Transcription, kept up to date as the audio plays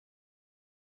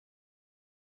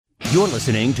You're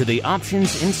listening to the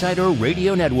Options Insider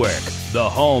Radio Network, the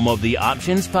home of the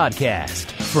Options Podcast.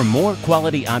 For more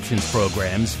quality options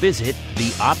programs, visit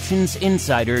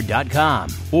theoptionsinsider.com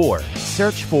or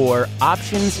search for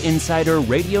Options Insider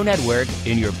Radio Network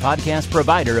in your podcast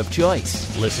provider of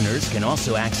choice. Listeners can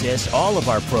also access all of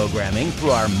our programming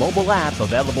through our mobile app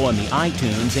available in the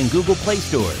iTunes and Google Play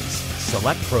stores.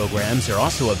 Select programs are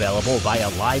also available via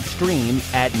live stream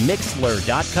at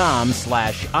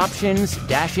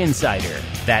mixlr.com/options-insider.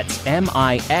 That's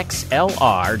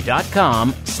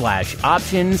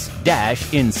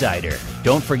mixlr.com/options-insider.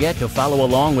 Don't forget to follow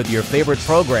along with your favorite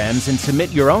programs and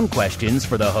submit your own questions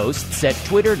for the hosts at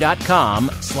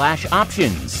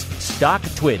twitter.com/options,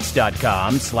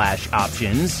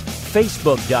 stocktwits.com/options,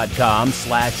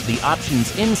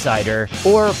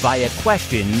 facebook.com/theoptionsinsider, or via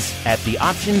questions at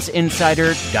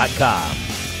theoptionsinsider.com.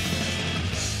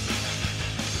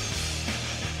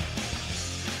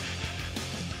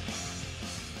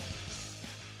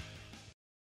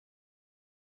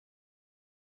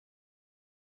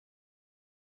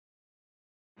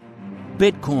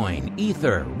 Bitcoin,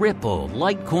 Ether, Ripple,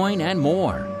 Litecoin, and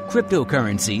more.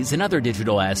 Cryptocurrencies and other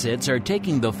digital assets are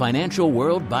taking the financial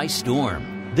world by storm.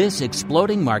 This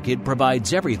exploding market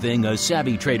provides everything a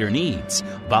savvy trader needs: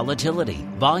 volatility,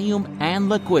 volume, and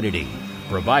liquidity.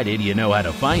 Provided you know how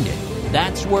to find it.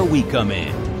 That's where we come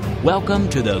in. Welcome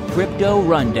to the Crypto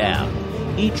Rundown.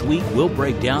 Each week, we'll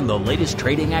break down the latest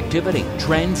trading activity,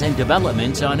 trends, and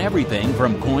developments on everything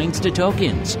from coins to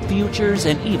tokens, futures,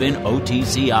 and even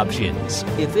OTC options.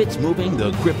 If it's moving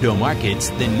the crypto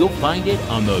markets, then you'll find it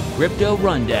on the Crypto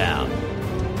Rundown.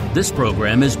 This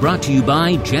program is brought to you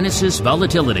by Genesis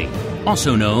Volatility,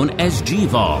 also known as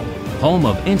GVol, home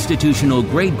of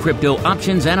institutional-grade crypto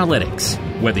options analytics.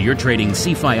 Whether you're trading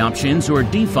CeFi options or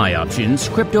DeFi options,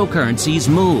 cryptocurrencies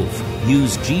move.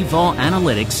 Use GVol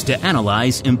Analytics to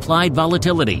analyze implied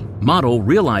volatility, model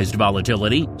realized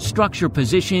volatility, structure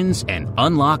positions, and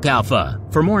unlock alpha.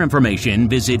 For more information,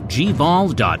 visit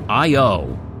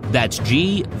gvol.io. That's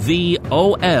GVOL.io.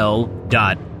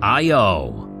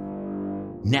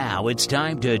 Now it's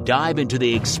time to dive into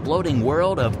the exploding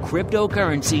world of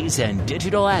cryptocurrencies and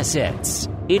digital assets.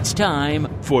 It's time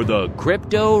for the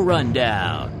Crypto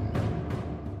Rundown.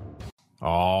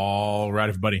 All right,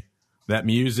 everybody. That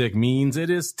music means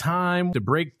it is time to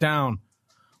break down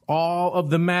all of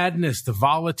the madness, the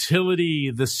volatility,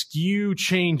 the SKEW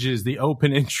changes, the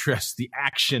open interest, the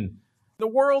action, the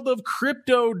world of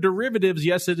crypto derivatives.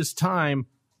 Yes, it is time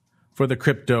for the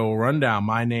Crypto Rundown.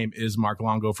 My name is Mark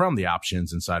Longo from the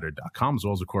OptionsInsider.com, as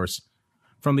well as, of course,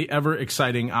 from the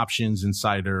ever-exciting Options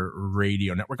Insider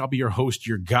Radio Network. I'll be your host,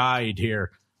 your guide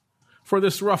here for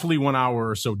this roughly 1 hour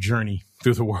or so journey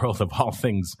through the world of all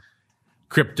things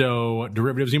crypto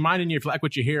derivatives. Reminding you, if you like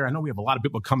what you hear, I know we have a lot of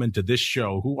people coming to this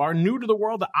show who are new to the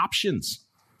world of options.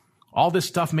 All this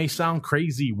stuff may sound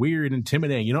crazy, weird,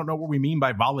 intimidating. You don't know what we mean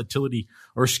by volatility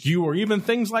or SKEW or even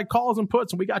things like calls and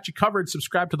puts, and we got you covered.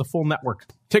 Subscribe to the full network,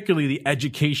 particularly the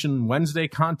Education Wednesday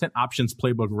content, Options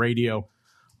Playbook Radio,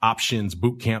 Options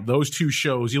Bootcamp. Those two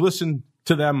shows, you listen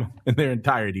to them in their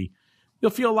entirety,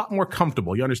 you'll feel a lot more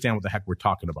comfortable. You understand what the heck we're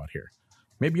talking about here.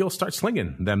 Maybe you'll start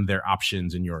slinging them their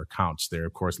options in your accounts there.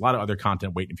 Of course, a lot of other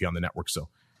content waiting for you on the network, so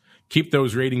keep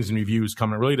those ratings and reviews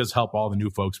coming. It really does help all the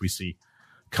new folks we see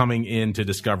coming in to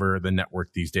discover the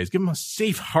network these days. Give them a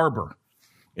safe harbor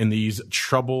in these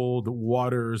troubled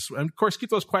waters. And, of course,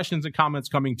 keep those questions and comments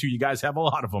coming, too. You guys have a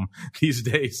lot of them these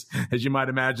days. As you might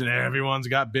imagine, everyone's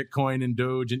got Bitcoin and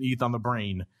Doge and ETH on the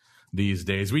brain these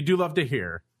days. We do love to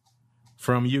hear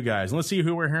from you guys. And let's see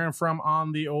who we're hearing from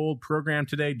on the old program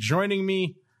today. Joining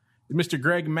me, Mr.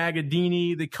 Greg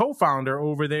Magadini, the co-founder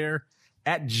over there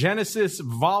at Genesis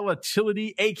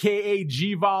Volatility, a.k.a.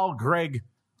 GVol. Greg,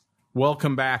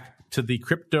 welcome back to the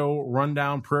Crypto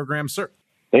Rundown program, sir.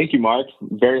 Thank you, Mark.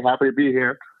 Very happy to be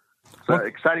here. It's an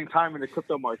exciting time in the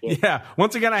crypto market. Yeah.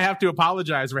 Once again, I have to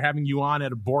apologize for having you on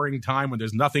at a boring time when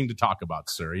there's nothing to talk about,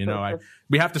 sir. You know,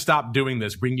 we have to stop doing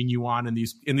this, bringing you on in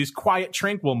these quiet,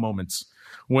 tranquil moments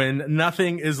when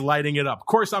nothing is lighting it up. Of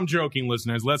course, I'm joking,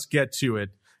 listeners. Let's get to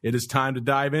it. It is time to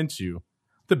dive into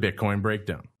the Bitcoin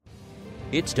breakdown.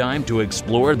 It's time to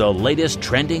explore the latest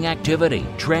trending activity,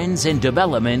 trends, and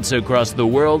developments across the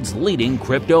world's leading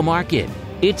crypto market.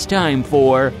 It's time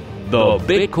for the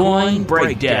Bitcoin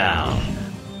Breakdown.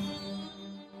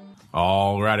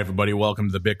 All right, everybody, welcome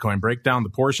to the Bitcoin Breakdown, the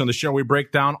portion of the show we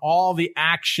break down all the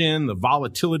action, the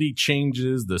volatility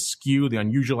changes, the SKEW, the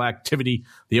unusual activity,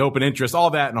 the open interest, all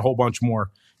that and a whole bunch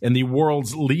more in the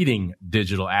world's leading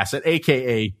digital asset,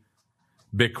 a.k.a.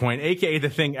 Bitcoin, a.k.a. the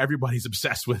thing everybody's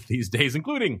obsessed with these days,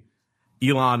 including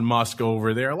Elon Musk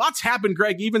over there. Lots happened,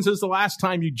 Greg, even since the last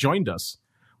time you joined us,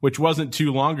 which wasn't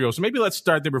too long ago. So maybe let's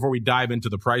start there before we dive into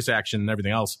the price action and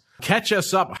everything else. Catch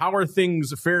us up. How are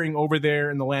things faring over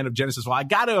there in the land of Genesis? Well, I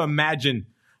got to imagine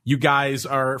you guys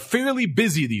are fairly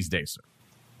busy these days, sir.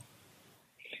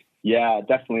 Yeah,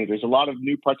 definitely. There's a lot of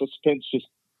new participants just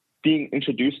being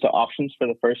introduced to options for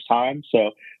the first time. So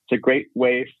it's a great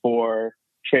way for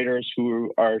traders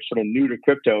who are sort of new to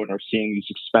crypto and are seeing these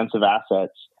expensive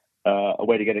assets, a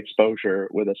way to get exposure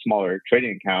with a smaller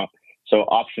trading account. So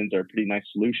options are a pretty nice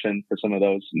solution for some of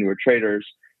those newer traders.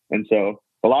 And so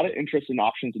a lot of interest in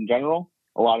options in general,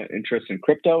 a lot of interest in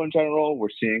crypto in general. We're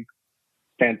seeing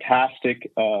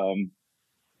fantastic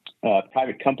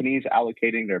private companies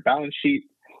allocating their balance sheet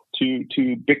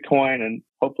to Bitcoin and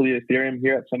hopefully Ethereum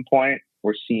here at some point.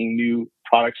 We're seeing new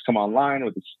products come online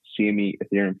with the CME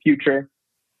Ethereum Future.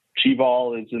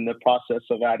 GVol is in the process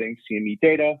of adding CME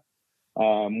data.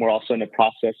 We're also in the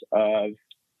process of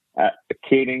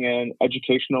creating an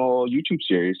educational YouTube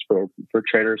series for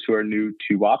traders who are new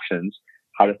to options,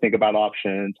 how to think about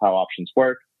options, how options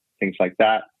work, things like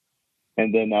that.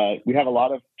 And then we have a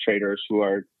lot of traders who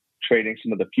are trading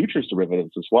some of the futures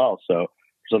derivatives as well. So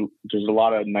there's a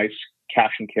lot of nice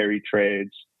cash and carry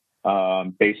trades,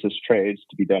 basis trades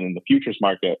to be done in the futures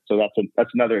market. So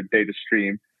that's another data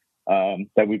stream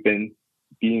that we've been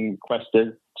being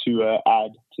requested to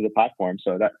add to the platform.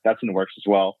 So that's in the works as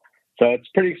well. So it's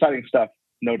pretty exciting stuff,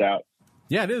 no doubt.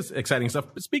 Yeah, it is exciting stuff.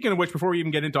 But speaking of which, before we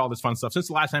even get into all this fun stuff, since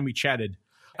the last time we chatted,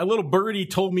 a little birdie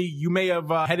told me you may have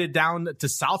headed down to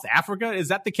South Africa. Is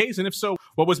that the case? And if so,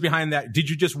 what was behind that? Did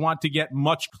you just want to get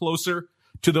much closer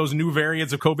to those new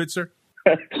variants of COVID, sir?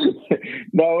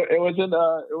 No, it wasn't.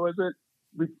 I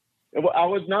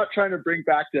was not trying to bring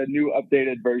back the new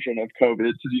updated version of COVID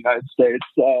to the United States.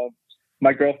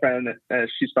 My girlfriend,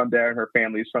 she's from there, and her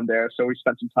family's from there. So we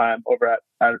spent some time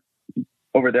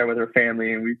over there with her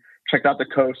family, and we checked out the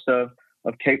coast of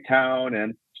Cape Town,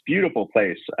 and it's a beautiful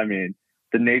place. I mean,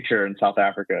 the nature in South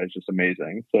Africa is just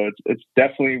amazing. So it's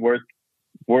definitely worth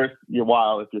your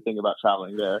while if you're thinking about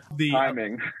traveling there.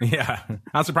 Timing. Yeah.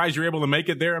 I'm surprised you're able to make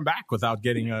it there and back without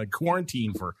getting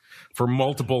quarantined for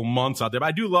multiple months out there. But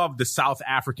I do love the South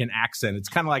African accent. It's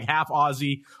kind of like half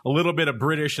Aussie, a little bit of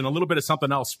British, and a little bit of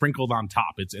something else sprinkled on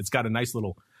top. It's got a nice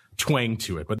little twang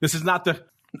to it. But this is not the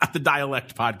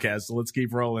dialect podcast, so let's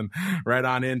keep rolling right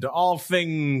on into all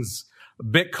things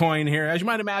Bitcoin here. As you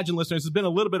might imagine, listeners, there's been a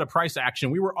little bit of price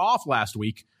action. We were off last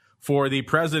week for the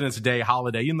President's Day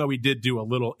holiday, even though we did do a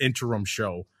little interim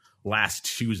show last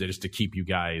Tuesday just to keep you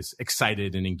guys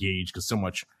excited and engaged because so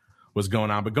much was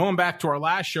going on. But going back to our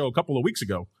last show a couple of weeks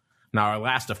ago, now our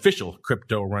last official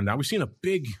crypto rundown, we've seen a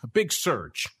big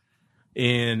surge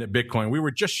in Bitcoin. We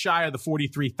were just shy of the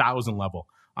 43,000 level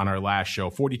on our last show,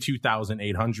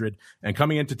 42,800. And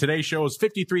coming into today's show is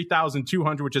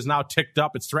 53,200, which is now ticked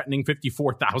up. It's threatening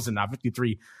 54,000 now,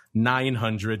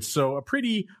 53,900. So a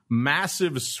pretty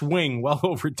massive swing, well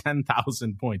over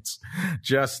 10,000 points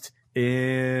just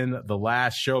in the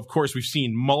last show. Of course, we've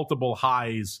seen multiple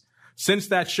highs. Since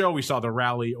that show, we saw the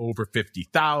rally over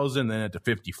 50,000, then at the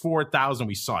 54,000.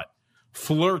 We saw it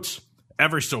flirt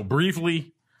ever so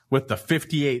briefly with the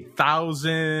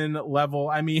 58,000 level.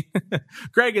 I mean,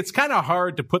 Greg, it's kind of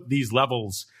hard to put these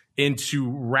levels into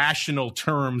rational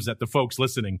terms that the folks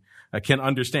listening can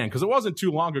understand. Because it wasn't too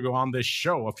long ago on this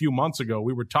show, a few months ago,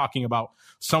 we were talking about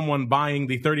someone buying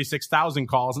the 36,000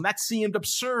 calls, and that seemed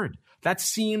absurd. That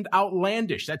seemed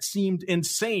outlandish. That seemed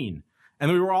insane.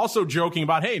 And we were also joking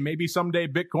about, hey, maybe someday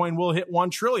Bitcoin will hit 1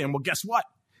 trillion. Well, guess what?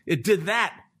 It did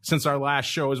that since our last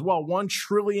show as well. $1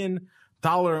 trillion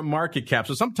market cap.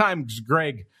 So sometimes,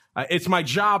 Greg, it's my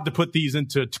job to put these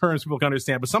into terms people can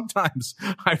understand, but sometimes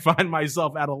I find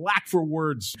myself at a lack for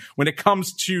words when it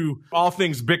comes to all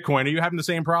things Bitcoin. Are you having the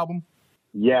same problem?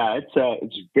 Yeah,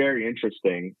 it's very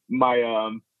interesting.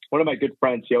 My one of my good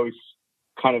friends, he always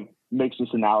kind of makes this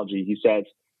analogy. He says,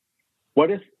 what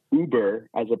if Uber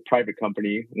as a private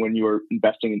company, when you were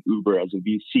investing in Uber as a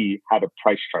VC, had a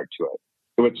price chart to it?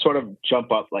 It would sort of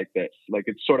jump up like this. Like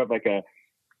it's sort of like a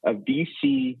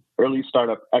VC early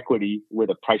startup equity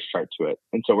with a price chart to it.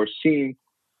 And so we're seeing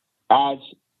as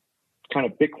kind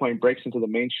of Bitcoin breaks into the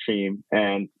mainstream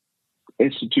and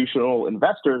institutional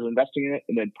investors investing in it,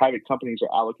 and then private companies are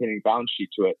allocating balance sheet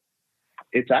to it,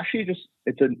 it's actually just,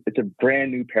 it's a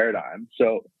brand new paradigm.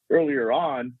 So earlier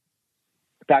on,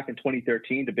 back in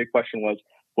 2013, the big question was,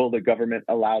 will the government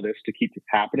allow this to keep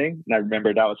happening? And I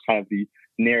remember that was kind of the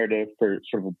narrative for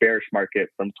sort of a bearish market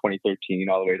from 2013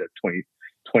 all the way to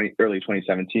early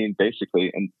 2017,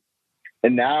 basically.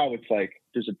 And now it's like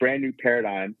there's a brand new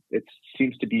paradigm. It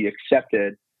seems to be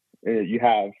accepted. You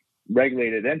have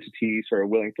regulated entities who are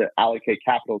willing to allocate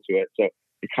capital to it. So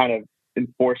it kind of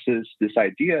enforces this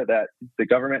idea that the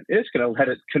government is going to let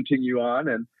it continue on.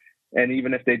 And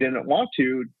even if they didn't want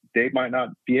to, they might not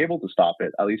be able to stop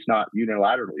it, at least not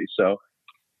unilaterally. So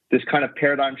this kind of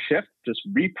paradigm shift just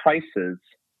reprices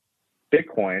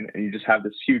Bitcoin, and you just have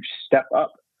this huge step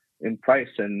up in price.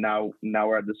 And now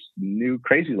we're at this new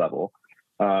crazy level.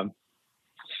 It's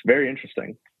very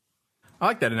interesting. I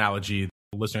like that analogy.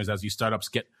 Listeners, as these startups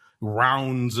get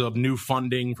rounds of new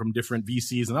funding from different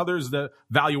VCs and others, the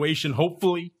valuation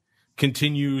hopefully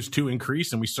continues to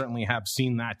increase. And we certainly have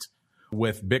seen that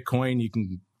with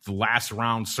Bitcoin. The last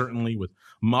round, certainly with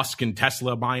Musk and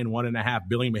Tesla buying $1.5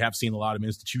 billion, we have seen a lot of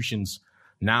institutions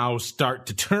now start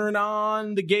to turn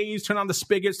on the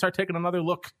spigot, start taking another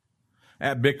look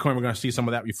at Bitcoin. We're going to see some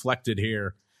of that reflected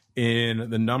here in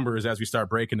the numbers as we start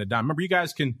breaking it down. Remember, you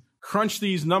guys can crunch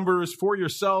these numbers for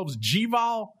yourselves.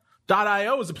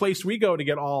 GVol.io is the place we go to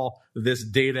get all this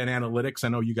data and analytics. I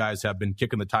know you guys have been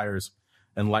kicking the tires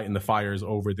and lighting the fires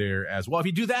over there as well. If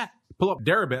you do that, pull up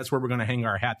DEREBIT. That's where we're going to hang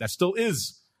our hat. That still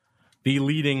is the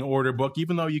leading order book,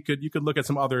 even though you could look at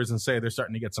some others and say they're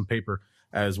starting to get some paper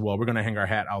as well. We're going to hang our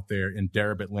hat out there in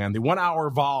DEREBIT land. The 1 hour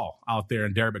vol out there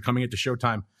in DEREBIT coming into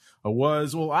showtime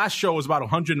last show was about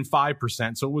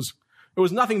 105%. So it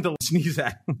was nothing to sneeze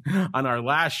at on our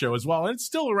last show as well. And it's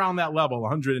still around that level,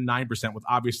 109%, with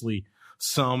obviously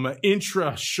some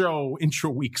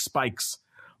intra-week spikes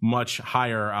much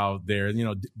higher out there. You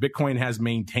know, Bitcoin has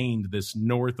maintained this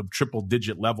north of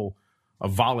triple-digit level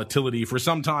of volatility for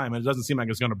some time, and it doesn't seem like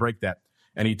it's going to break that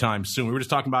anytime soon. We were just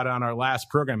talking about it on our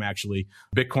last program, actually.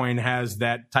 Bitcoin has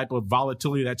that type of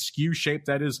volatility, that skew shape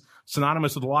that is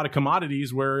synonymous with a lot of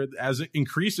commodities, where as it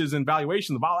increases in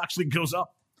valuation, the vol actually goes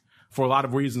up for a lot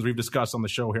of reasons we've discussed on the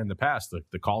show here in the past.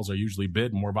 The calls are usually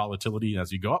bid, more volatility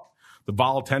as you go up. The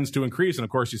vol tends to increase, and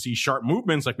of course, you see sharp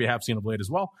movements like we have seen of late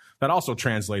as well. That also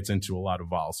translates into a lot of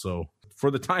vol. So for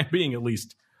the time being, at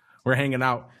least, we're hanging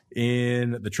out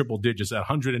in the triple digits at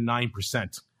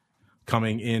 109%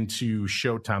 coming into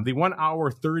showtime. The 1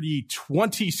 hour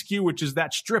 30-20 skew, which is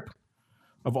that strip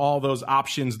of all those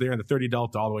options there in the 30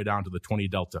 delta all the way down to the 20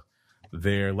 delta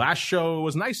there. Last show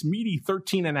was nice, meaty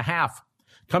 13.5.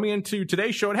 Coming into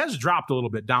today's show, it has dropped a little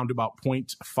bit down to about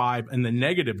 0.5 in the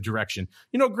negative direction.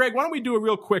 You know, Greg, why don't we do a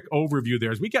real quick overview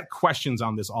there, as we get questions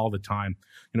on this all the time.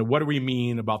 You know, what do we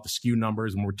mean about the skew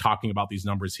numbers when we're talking about these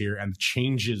numbers here and the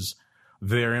changes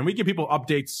there? And we give people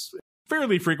updates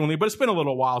fairly frequently, but it's been a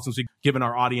little while since we've given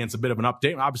our audience a bit of an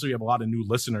update. Obviously, we have a lot of new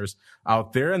listeners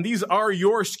out there, and these are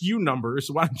your skew numbers.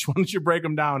 So why don't you break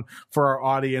them down for our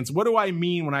audience? What do I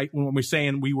mean when we're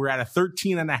saying we were at a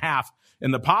 13.5 in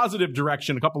the positive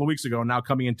direction a couple of weeks ago, now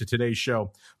coming into today's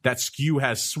show, that skew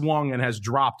has swung and has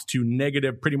dropped to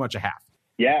negative pretty much a half?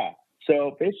 Yeah.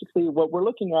 So basically what we're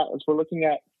looking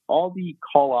at all the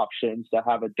call options that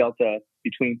have a delta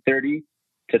between 30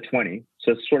 to 20.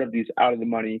 So it's sort of these out of the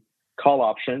money call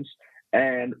options.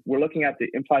 And we're looking at the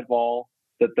implied vol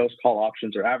that those call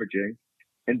options are averaging.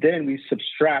 And then we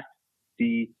subtract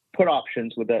the put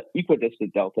options with an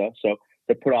equidistant delta. So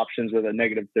the put options with a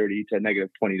negative 30 to negative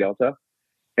 20 delta.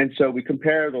 And so we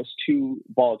compare those two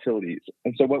volatilities.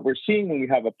 And so what we're seeing when we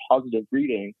have a positive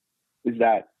reading is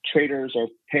that traders are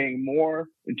paying more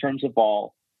in terms of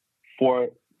vol for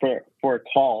a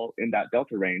call in that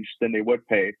delta range than they would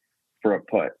pay for a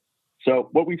put. So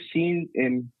what we've seen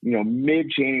in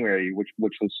mid-January, which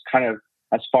was kind of,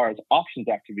 as far as options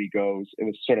activity goes, it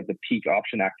was sort of the peak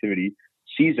option activity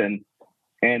season,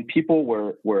 and people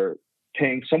were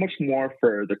paying so much more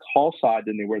for the call side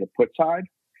than they were the put side.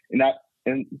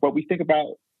 And what we think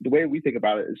about, the way we think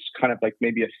about it, is kind of like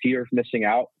maybe a fear of missing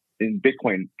out in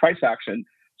Bitcoin price action.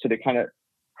 So they kind of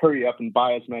hurry up and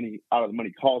buy as many out of the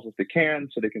money calls as they can,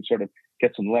 so they can sort of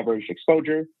get some leveraged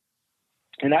exposure.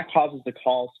 And that causes the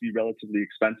calls to be relatively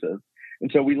expensive. And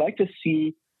so we like to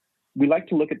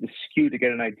look at the skew to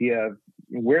get an idea of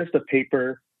where's the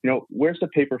paper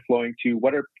flowing to,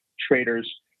 what are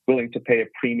traders willing to pay a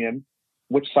premium,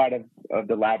 which side of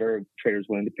the ladder are traders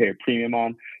willing to pay a premium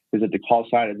on? Is it the call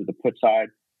side? Is it the put side?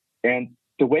 And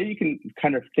the way you can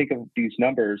kind of think of these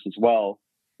numbers as well,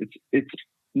 it's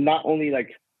not only like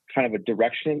kind of a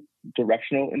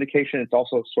directional indication, it's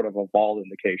also sort of a vol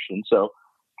indication. So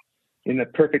in a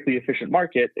perfectly efficient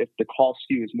market, if the call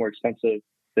skew is more expensive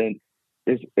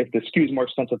if the skew is more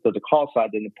expensive for the call side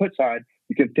than the put side,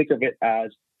 you can think of it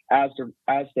as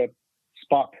the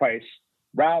spot price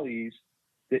rallies,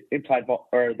 the implied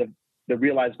or the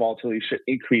realized volatility should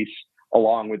increase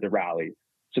along with the rally.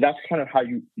 So that's kind of how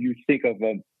you think of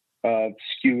a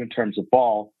skew in terms of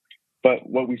vol. But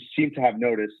what we seem to have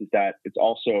noticed is that it's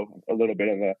also a little bit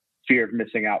of fear of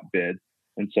missing out bid.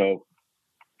 And so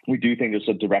we do think there's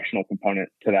a directional component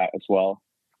to that as well.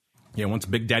 Yeah, once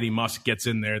Big Daddy Musk gets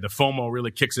in there, the FOMO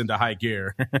really kicks into high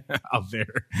gear out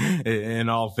there in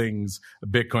all things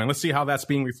Bitcoin. Let's see how that's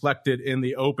being reflected in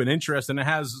the open interest. And it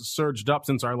has surged up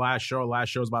since our last show. Last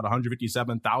show is about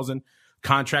 157,000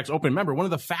 contracts open. Remember, one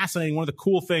of the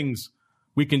cool things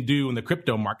we can do in the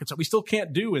crypto markets that we still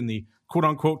can't do in the quote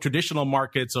unquote traditional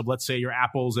markets of, let's say, your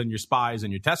Apples and your Spies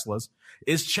and your Teslas,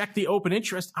 is check the open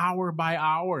interest hour by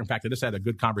hour. In fact, I just had a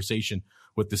good conversation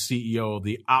with the CEO of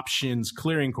the Options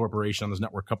Clearing Corporation on this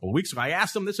network a couple of weeks ago. I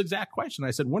asked him this exact question.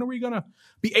 I said, when are we going to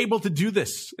be able to do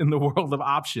this in the world of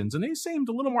options? And they seemed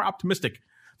a little more optimistic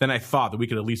than I thought, that we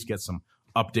could at least get some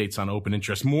updates on open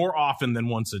interest more often than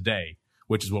once a day,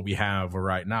 which is what we have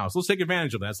right now. So let's take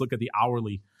advantage of that. Let's look at the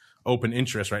hourly open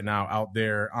interest right now out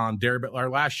there on DEREBIT. Our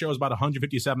last show is about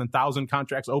 157,000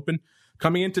 contracts open.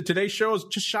 Coming into today's show is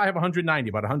just shy of 190,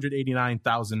 about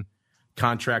 189,000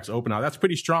 contracts open. Now, that's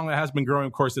pretty strong. That has been growing.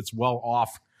 Of course, it's well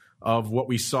off of what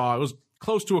we saw. It was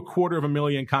close to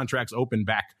 250,000 contracts open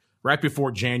back right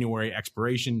before January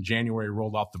expiration. January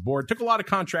rolled off the board, took a lot of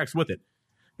contracts with it,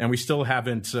 and we still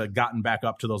haven't gotten back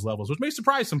up to those levels, which may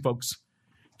surprise some folks,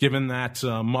 given that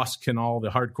Musk and all the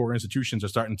hardcore institutions are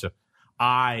starting to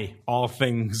eye all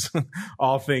things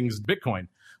Bitcoin,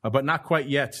 but not quite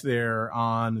yet there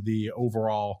on the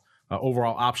overall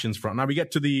options front. Now we get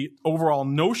to the overall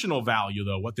notional value,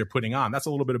 though, what they're putting on. That's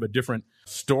a little bit of a different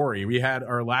story. We had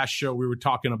our last show, we were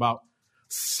talking about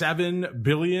 7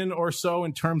 billion or so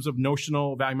in terms of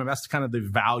notional value. I mean, that's kind of the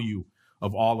value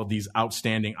of all of these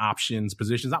outstanding options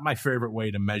positions. Not my favorite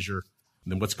way to measure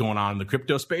what's going on in the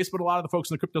crypto space, but a lot of the folks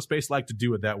in the crypto space like to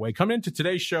do it that way. Coming into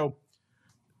today's show,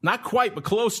 not quite, but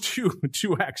close to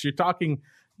 2x. You're talking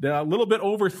a little bit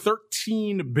over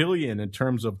 13 billion in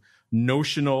terms of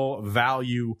notional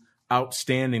value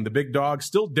outstanding. The big dog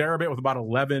still DEREBIT with about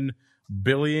 11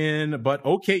 billion, but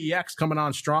OKEX coming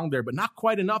on strong there, but not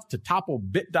quite enough to topple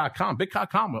bit.com.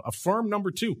 Bit.com, a firm number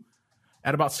 2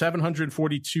 at about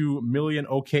 742 million.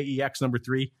 OKEX number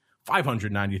 3,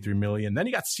 593 million. Then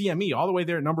you got CME all the way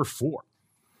there at number 4.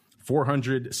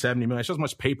 470 million. That's how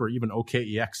much paper even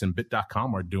OKEX and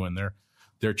Bit.com are doing.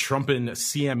 They're trumping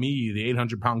CME, the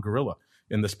 800-pound gorilla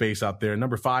in the space out there.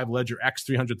 Number 5, Ledger X,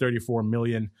 334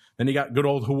 million. Then you got good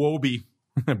old Huobi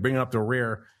bringing up the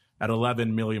rear at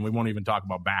 11 million. We won't even talk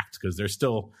about BAKKT because they're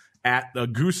still at the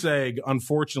goose egg,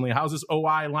 unfortunately. How's this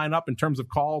OI line up in terms of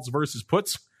calls versus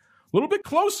puts? A little bit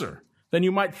closer than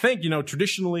you might think. You know,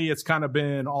 traditionally it's kind of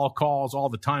been all calls all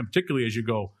the time, particularly as you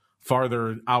go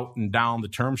farther out and down the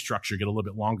term structure, get a little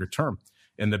bit longer term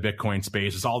in the Bitcoin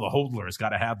space. It's all the hodlers got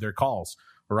to have their calls,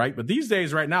 right? But these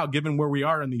days, right now, given where we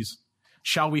are in these,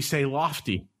 shall we say,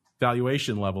 lofty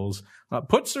valuation levels,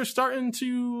 puts are starting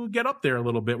to get up there a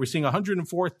little bit. We're seeing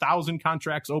 104,000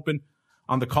 contracts open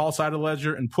on the call side of the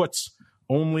ledger, and puts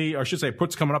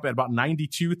coming up at about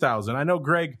 92,000. I know,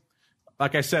 Greg,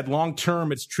 like I said, long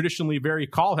term, it's traditionally very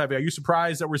call heavy. Are you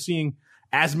surprised that we're seeing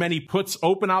as many puts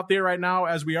open out there right now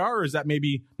as we are, or is that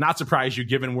maybe not surprise you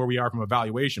given where we are from a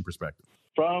valuation perspective?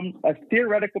 From a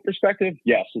theoretical perspective,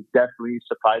 yes, it definitely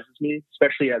surprises me,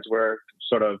 especially as we're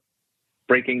sort of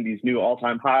breaking these new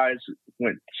all-time highs,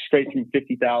 went straight through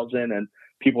 50,000 and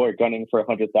people are gunning for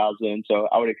 100,000. So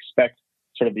I would expect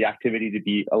sort of the activity to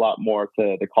be a lot more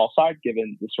to the call side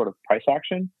given the sort of price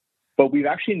action. But we've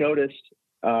actually noticed,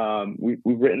 we've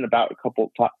written about a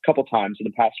couple times in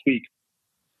the past week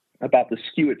about the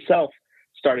SKEW itself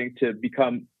starting to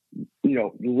become,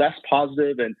 less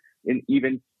positive and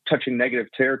even touching negative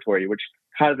territory, which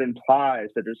kind of implies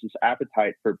that there's this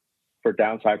appetite for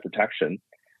downside protection.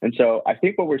 And so I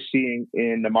think what we're seeing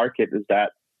in the market is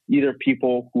that either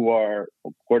people who are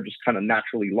just kind of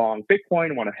naturally long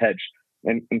Bitcoin want to hedge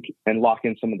and lock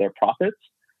in some of their profits,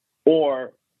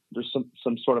 or there's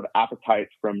some sort of appetite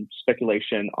from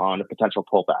speculation on a potential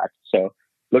pullback. So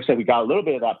looks like we got a little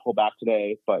bit of that pullback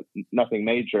today, but nothing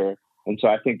major. And so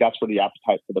I think that's where the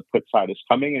appetite for the put side is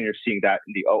coming. And you're seeing that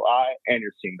in the OI and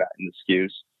you're seeing that in the SKEWs.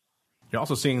 You're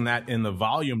also seeing that in the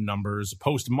volume numbers.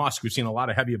 Post-Musk, we've seen a lot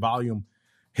of heavy volume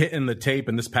hitting the tape.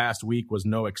 And this past week was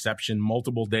no exception.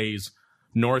 Multiple days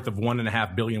north of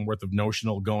 1.5 billion worth of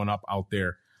notional going up out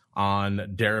there on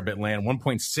DEREBIT land.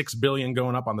 1.6 billion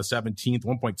going up on the 17th,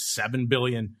 1.7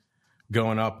 billion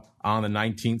going up on the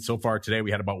 19th. So far today,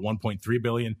 we had about 1.3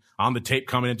 billion on the tape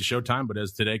coming into showtime. But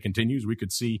as today continues, we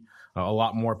could see a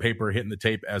lot more paper hitting the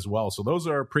tape as well. So those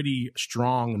are pretty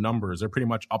strong numbers. They're pretty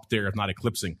much up there, if not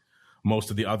eclipsing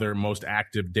most of the other most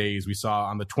active days. We saw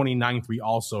on the 29th,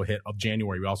 of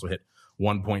January, we also hit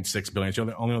 1.6 billion. So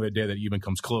the only other day that even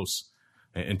comes close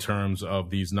in terms of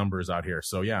these numbers out here.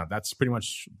 So yeah, that's pretty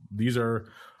much, these are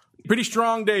pretty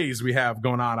strong days we have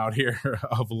going on out here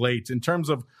of late in terms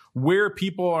of where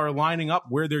people are lining up,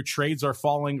 where their trades are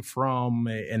falling from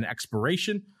an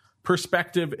expiration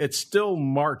perspective. It's still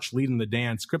March leading the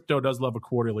dance. Crypto does love a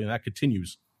quarterly, and that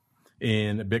continues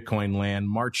in Bitcoin land.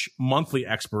 March monthly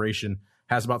expiration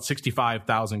has about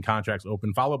 65,000 contracts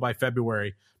open, followed by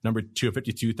February, number 2 at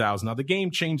 52,000. Now, the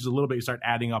game changes a little bit. You start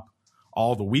adding up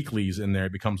all the weeklies in there.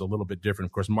 It becomes a little bit different.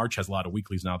 Of course, March has a lot of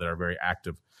weeklies now that are very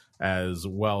active as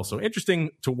well. So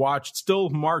interesting to watch. Still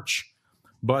March,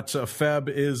 but Feb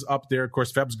is up there. Of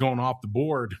course, Feb's going off the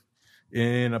board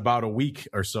in about a week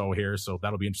or so here. So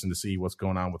that'll be interesting to see what's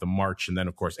going on with the March. And then,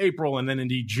 of course, April, and then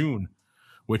indeed June,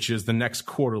 which is the next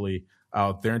quarterly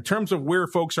out there. In terms of where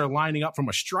folks are lining up from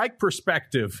a strike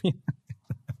perspective,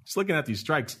 just looking at these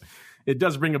strikes, it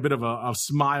does bring a bit of a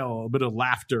smile, a bit of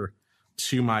laughter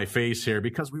to my face here,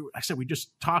 because we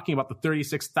just talking about the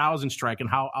 36,000 strike and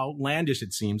how outlandish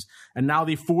it seems. And now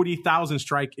the 40,000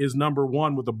 strike is number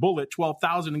one with a bullet,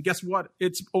 12,000. And guess what?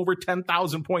 It's over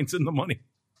 10,000 points in the money.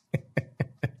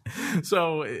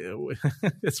 So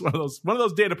it's one of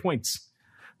those data points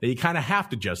that you kind of have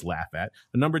to just laugh at.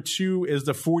 The number two is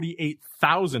the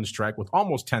 48,000 strike with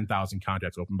almost 10,000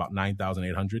 contracts open, about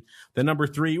 9,800. Then number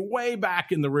three, way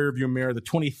back in the rearview mirror, the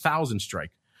 20,000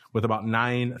 strike with about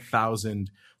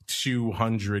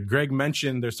 9,200. Greg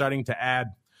mentioned they're starting to add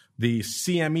the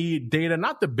CME data,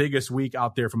 not the biggest week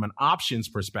out there from an options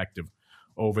perspective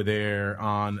over there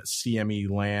on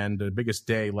CME land. The biggest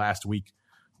day last week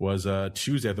was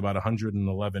Tuesday with about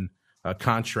 111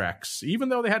 contracts, even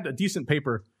though they had a decent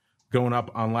paper going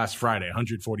up on last Friday,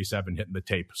 147 hitting the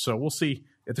tape. So we'll see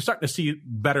if they're starting to see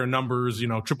better numbers,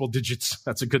 triple digits.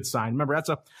 That's a good sign. Remember, that's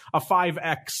a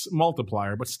 5x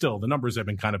multiplier, but still the numbers have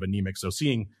been kind of anemic. So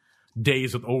seeing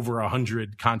days with over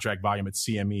 100 contract volume at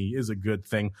CME is a good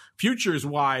thing. Futures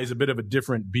wise, a bit of a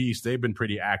different beast. They've been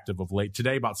pretty active of late.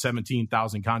 Today, about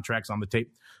 17,000 contracts on the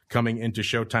tape coming into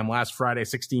showtime. Last Friday,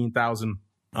 16,000.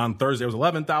 On Thursday, it was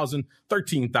 11,000,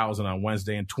 13,000 on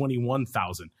Wednesday, and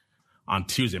 21,000 on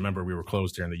Tuesday. Remember, we were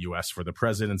closed here in the U.S. for the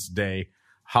President's Day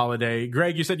holiday.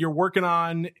 Greg, you said you're working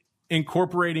on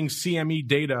incorporating CME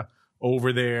data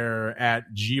over there at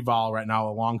GVOL right now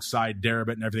alongside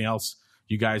DEREBIT and everything else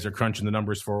you guys are crunching the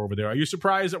numbers for over there. Are you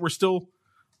surprised that we're still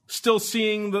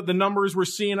seeing the numbers we're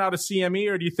seeing out of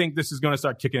CME, or do you think this is going to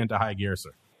start kicking into high gear,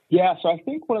 sir? Yeah, so I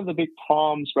think one of the big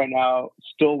problems right now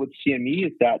still with CME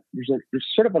is that there's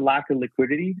sort of a lack of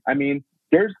liquidity. I mean,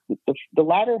 there's the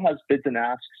ladder has bids and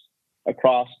asks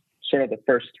across sort of the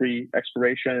first three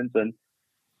expirations and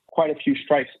quite a few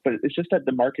strikes, but it's just that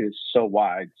the market is so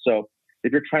wide. So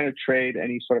if you're trying to trade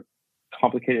any sort of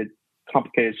complicated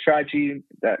strategy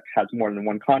that has more than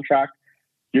one contract,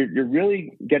 you're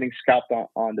really getting scalped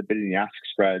on the bid and the ask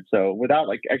spread. So without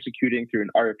executing through an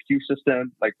RFQ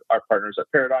system like our partners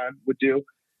at Paradigm would do,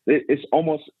 it's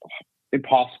almost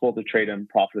impossible to trade them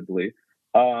profitably.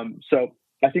 So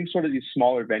I think sort of these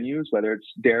smaller venues, whether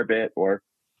it's DEREBIT or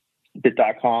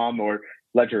Bit.com or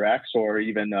LedgerX or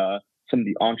even some of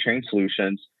the on-chain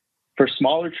solutions, for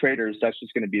smaller traders, that's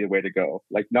just going to be the way to go.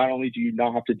 Not only do you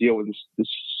not have to deal with this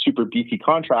super beefy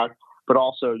contract, but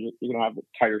also you're going to have a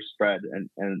tighter spread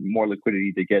and more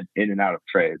liquidity to get in and out of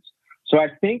trades. So I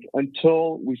think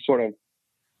until we sort of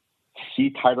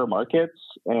see tighter markets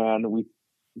and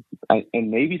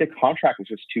maybe the contract was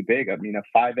just too big. I mean, a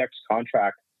 5x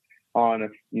contract on a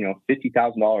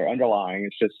 $50,000 underlying,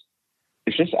 it's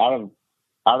just out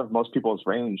of most people's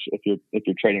range if you're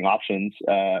trading options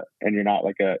and you're not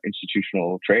like a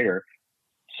institutional trader.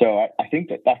 So I think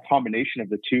that combination of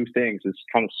the two things is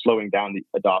kind of slowing down the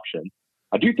adoption.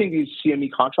 I do think these CME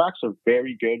contracts are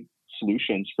very good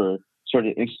solutions for sort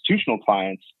of institutional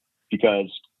clients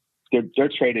because they're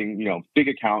trading, big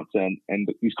accounts and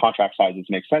these contract sizes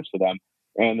make sense for them.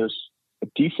 And there's a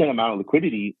decent amount of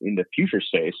liquidity in the future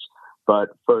space.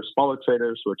 But for smaller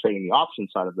traders who are trading the option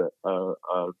side of the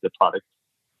product,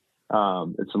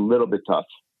 it's a little bit tough.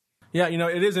 Yeah,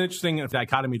 it is an interesting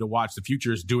dichotomy to watch. The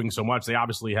futures doing so much. They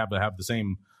obviously have the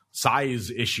same size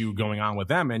issue going on with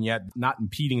them, and yet not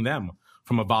impeding them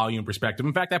from a volume perspective.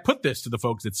 In fact, I put this to the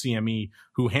folks at CME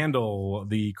who handle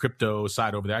the crypto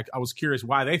side over there. I was curious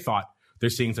why they thought they're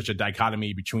seeing such a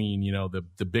dichotomy between,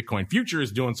 the Bitcoin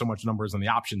futures doing so much numbers and the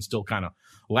options still kind of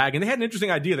lagging. They had an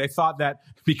interesting idea. They thought that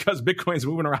because Bitcoin's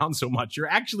moving around so much, you're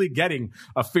actually getting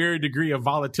a fair degree of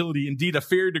volatility, indeed a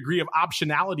fair degree of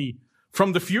optionality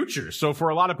from the futures. So for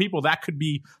a lot of people, that could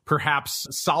be perhaps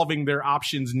solving their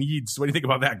options needs. What do you think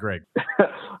about that, Greg?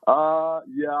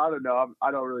 Yeah, I don't know.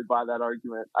 I don't really buy that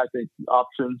argument. I think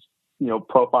options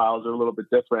profiles are a little bit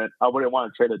different. I wouldn't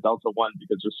want to trade a Delta One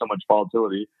because there's so much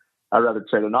volatility. I'd rather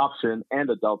trade an option and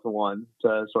a Delta One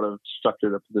to sort of structure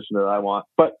the position that I want.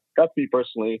 But that's me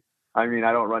personally. I mean,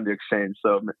 I don't run the exchange,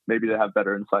 so maybe they have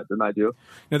better insight than I do.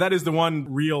 Now, that is the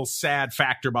one real sad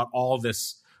factor about all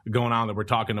this going on that we're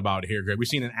talking about here, Greg. We've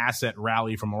seen an asset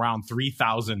rally from around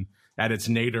 3,000 at its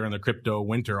nadir in the crypto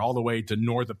winter all the way to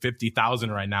north of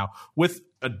 50,000 right now, with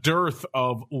a dearth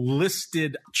of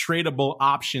listed tradable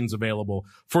options available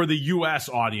for the U.S.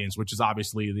 audience, which is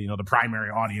obviously the primary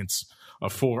audience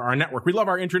for our network. We love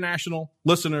our international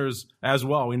listeners as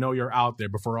well. We know you're out there,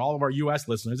 but for all of our U.S.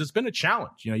 listeners, it's been a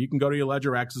challenge. You can go to your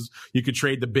Ledger X's, you could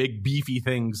trade the big beefy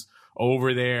things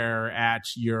over there at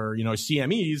your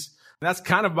CMEs. That's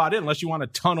kind of about it, unless you want to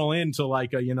tunnel into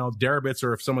like DEREBITs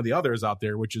or some of the others out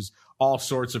there, which is all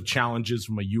sorts of challenges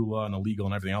from a EULA and a legal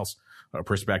and everything else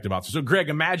perspective out there. So, Greg,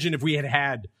 imagine if we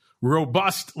had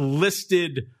robust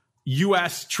listed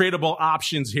U.S. tradable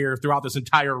options here throughout this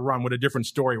entire run. What a different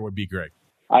story it would be, Greg.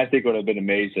 I think it would have been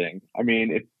amazing. I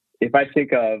mean, if I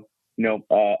think of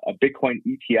a Bitcoin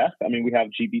ETF, I mean, we have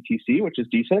GBTC, which is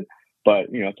decent, but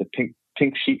it's a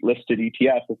pink sheet listed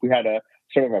ETF. If we had a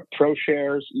sort of a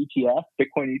ProShares ETF,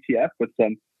 Bitcoin ETF with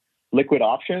some liquid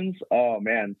options, oh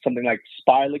man, something like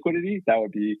SPY liquidity, that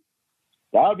would be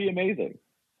amazing.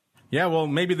 Yeah, well,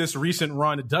 maybe this recent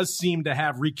run, it does seem to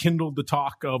have rekindled the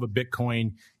talk of a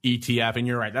Bitcoin ETF. And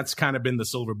you're right, that's kind of been the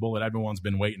silver bullet everyone's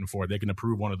been waiting for. They can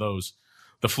approve one of those.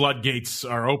 The floodgates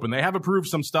are open. They have approved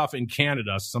some stuff in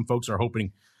Canada. Some folks are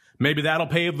hoping maybe that'll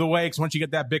pave the way, because once you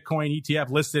get that Bitcoin ETF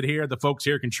listed here, the folks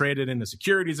here can trade it in the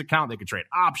securities account. They can trade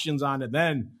options on it.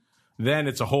 Then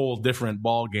it's a whole different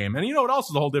ball game. And you know what else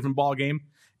is a whole different ball game?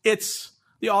 It's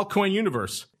the altcoin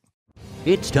universe.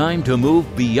 It's time to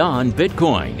move beyond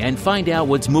Bitcoin and find out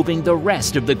what's moving the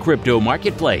rest of the crypto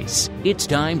marketplace. It's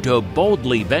time to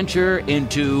boldly venture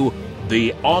into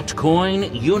the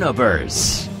altcoin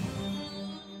universe.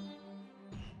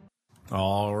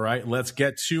 All right, let's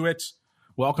get to it.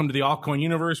 Welcome to the altcoin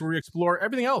universe, where we explore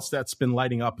everything else that's been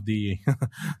lighting up the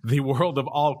the world of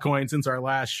altcoins since our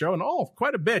last show, and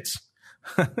quite a bit.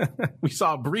 We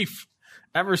saw a brief,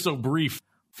 ever so brief,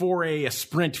 foray, a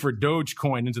sprint for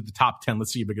Dogecoin into the top 10.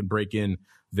 Let's see if we can break in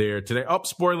there today. Oh,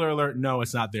 spoiler alert, no,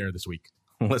 it's not there this week.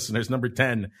 Listeners, number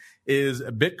 10 is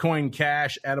Bitcoin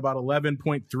Cash at about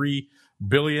 11.3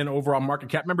 billion overall market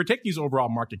cap. Remember, take these overall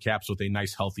market caps with a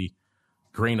nice, healthy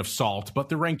grain of salt, but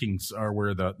the rankings are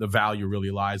where the value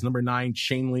really lies. Number 9,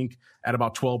 Chainlink at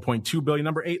about 12.2 billion.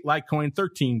 Number 8, Litecoin,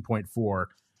 13.4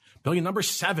 billion. Number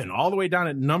 7, all the way down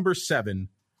at number 7,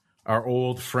 our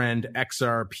old friend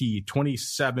XRP,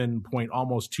 27 point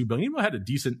almost 2 billion. Even had a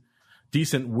decent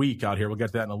week out here. We'll get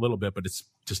to that in a little bit, but it's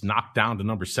just knocked down to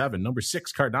number 7. Number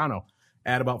 6, Cardano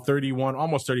at about 31,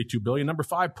 almost 32 billion. Number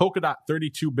 5, Polkadot,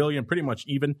 32 billion, pretty much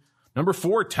even. Number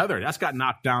 4, Tether. That's got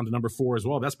knocked down to number 4 as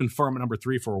well. That's been firm at number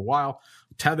 3 for a while.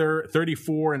 Tether,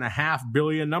 34.5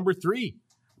 billion. Number 3,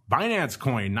 Binance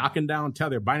Coin, knocking down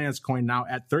Tether. Binance Coin now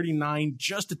at 39,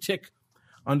 just a tick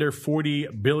under 40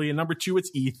 billion. Number 2,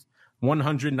 it's ETH,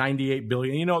 198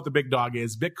 billion. You know what the big dog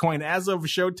is. Bitcoin, as of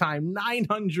showtime,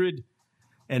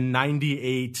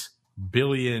 998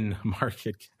 billion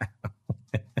market cap.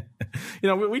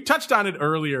 We touched on it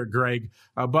earlier, Greg,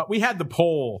 but we had the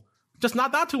poll just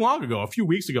not too long ago, a few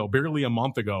weeks ago, barely a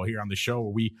month ago here on the show,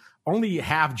 where we only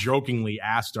half jokingly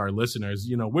asked our listeners,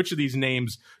 which of these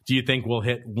names do you think will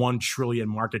hit 1 trillion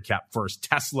market cap first,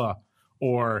 Tesla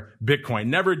or Bitcoin?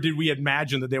 Never did we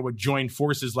imagine that they would join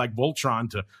forces like Voltron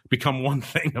to become one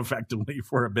thing effectively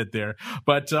for a bit there.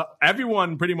 But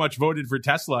everyone pretty much voted for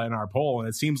Tesla in our poll, and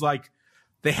it seems like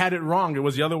they had it wrong. It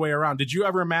was the other way around. Did you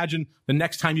ever imagine the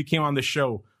next time you came on the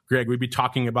show, Greg, we'd be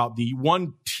talking about the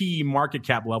 1T market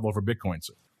cap level for Bitcoin,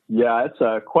 sir? Yeah, it's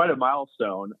quite a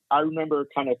milestone. I remember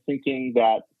kind of thinking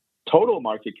that total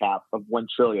market cap of 1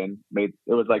 trillion it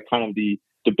was like kind of the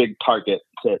big target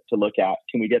to look at.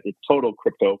 Can we get the total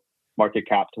crypto market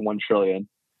cap to 1 trillion?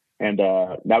 And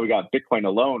now we got Bitcoin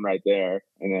alone right there,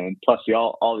 and then plus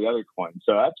all the other coins.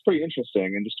 So that's pretty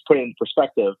interesting. And just to put it in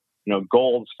perspective,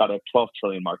 gold's got a 12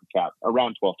 trillion market cap,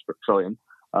 around 12 trillion.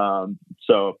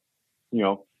 So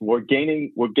we're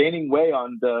gaining way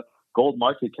on the gold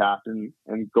market cap, and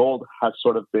gold has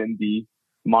sort of been the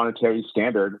monetary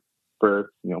standard for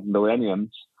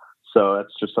millenniums. So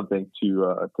that's just something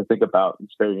to think about.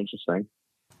 It's very interesting.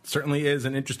 Certainly is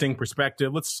an interesting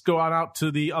perspective. Let's go out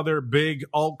to the other big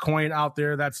altcoin out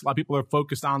there that's a lot of people are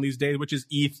focused on these days, which is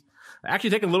ETH. Actually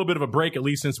taking a little bit of a break, at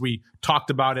least since we talked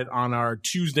about it on our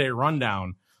Tuesday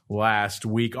rundown last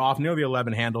week. Off nearly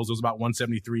 11 handles. It was about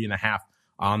 173.5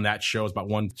 on that show. It's about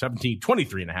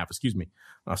 117.23.5, excuse me.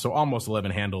 So almost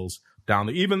 11 handles down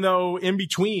there. Even though in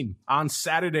between on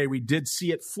Saturday, we did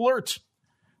see it flirt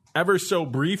ever so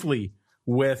briefly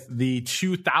with the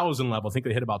 2,000 level. I think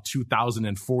they hit about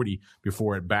 2,040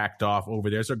 before it backed off over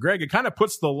there. So, Greg, it kind of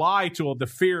puts the lie to the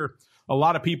fear a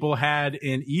lot of people had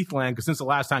in ETH land, because since the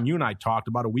last time you and I talked,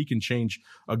 about a week and change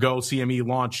ago, CME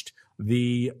launched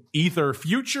the Ether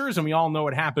futures, and we all know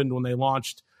what happened when they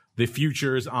launched the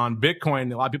futures on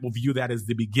Bitcoin. A lot of people view that as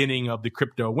the beginning of the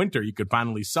crypto winter. You could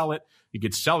finally sell it. You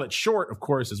could sell it short, of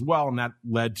course, as well, and that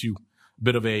led to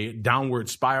bit of a downward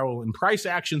spiral in price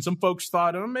action. Some folks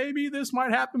thought, oh, maybe this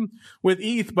might happen with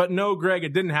ETH, but no, Greg,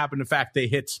 it didn't happen. In fact, they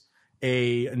hit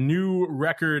a new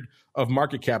record of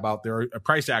market cap out there, a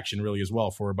price action really as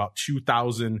well, for about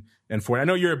 2,040. I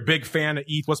know you're a big fan of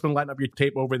ETH. What's been lighting up your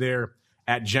tape over there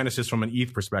at Genesis from an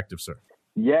ETH perspective, sir?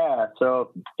 Yeah,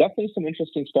 so definitely some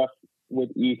interesting stuff with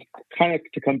ETH. Kind of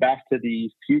to come back to the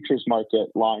futures market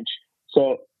launch.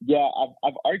 So yeah,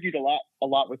 I've argued a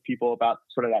lot with people about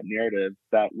sort of that narrative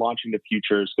that launching the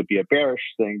futures could be a bearish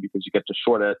thing because you get to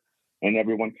short it, and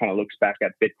everyone kind of looks back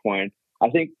at Bitcoin. I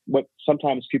think what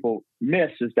sometimes people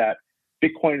miss is that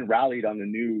Bitcoin rallied on the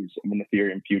news of an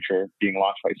Ethereum future being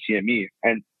launched by CME,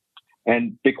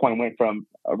 and Bitcoin went from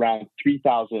around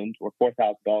 $3,000 or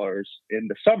 $4,000 in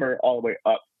the summer all the way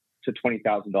up to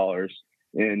 $20,000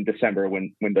 in December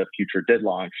when the future did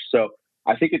launch. So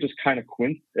I think it just kind of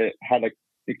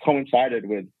it coincided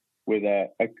with a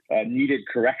needed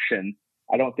correction.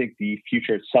 I don't think the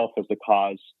future itself was the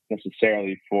cause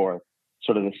necessarily for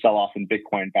sort of the sell-off in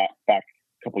Bitcoin back a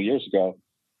couple of years ago.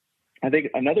 I think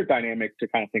another dynamic to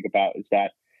kind of think about is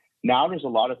that now there's a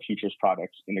lot of futures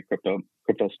products in the crypto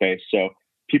space. So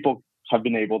people have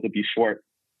been able to be short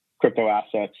crypto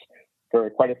assets for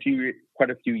quite a few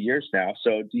years now.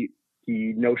 So the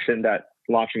notion that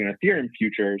launching an Ethereum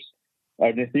future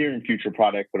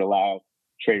product would allow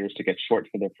traders to get short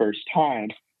for the first time,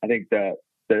 I think the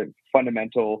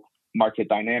fundamental market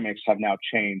dynamics have now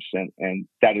changed, and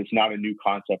that is not a new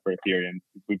concept for Ethereum.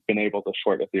 We've been able to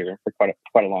short Ethereum for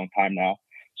quite a long time now.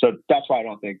 So that's why I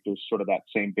don't think there's sort of that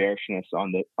same bearishness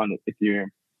on the Ethereum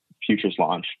futures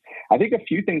launch. I think a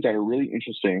few things that are really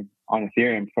interesting on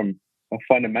Ethereum from a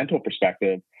fundamental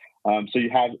perspective. So you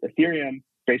have Ethereum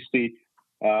basically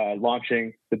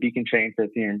launching the beacon chain for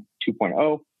Ethereum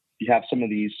 2.0. You have some of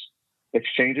these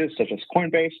exchanges such as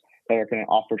Coinbase that are going to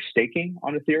offer staking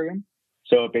on Ethereum.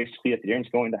 So basically Ethereum is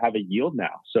going to have a yield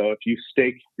now. So if you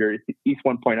stake your ETH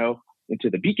 1.0 into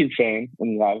the beacon chain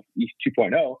and you have ETH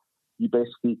 2.0, you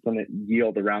basically can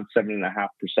yield around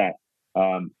 7.5%.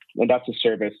 And that's a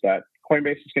service that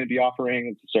Coinbase is going to be offering.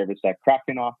 It's a service that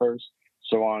Kraken offers,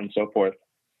 so on and so forth.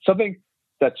 Something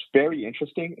that's very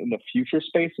interesting in the future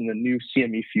space, in the new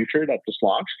CME future that just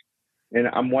launched. And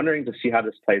I'm wondering to see how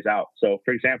this plays out. So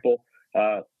for example,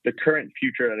 the current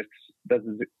future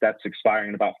that's expiring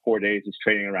in about 4 days is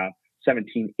trading around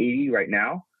 1780 right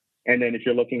now. And then if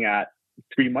you're looking at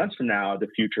 3 months from now, the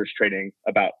future is trading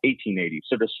about 1880.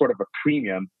 So there's sort of a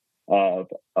premium of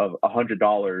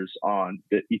 $100 on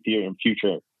the Ethereum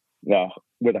future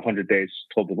with 100 days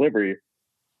till delivery.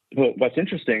 But what's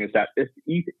interesting is that if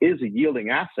ETH is a yielding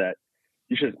asset,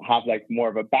 you should have like more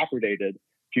of a backwardated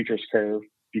futures curve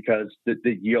because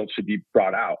the yield should be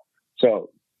brought out. So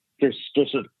there's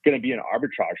going to be an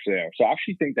arbitrage there. So I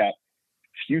actually think that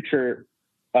future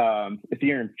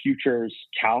Ethereum futures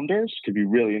calendars could be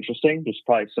really interesting. There's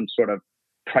probably some sort of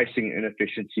pricing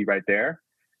inefficiency right there.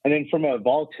 And then from a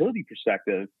volatility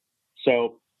perspective,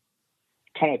 so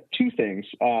kind of two things.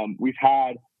 We've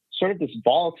had sort of this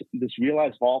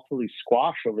realized volatility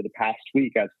squash over the past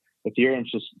week as Ethereum's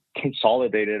just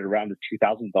consolidated around the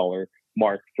 $2,000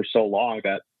 mark for so long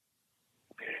that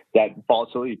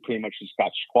volatility pretty much just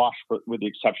got squashed with the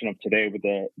exception of today with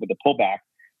the pullback.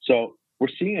 So we're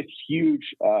seeing a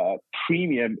huge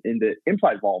premium in the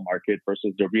implied vol market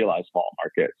versus the realized vol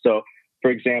market. So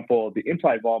for example, the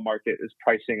implied vol market is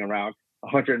pricing around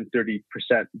 130%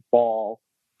 vol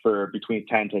for between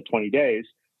 10 to 20 days.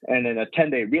 And then a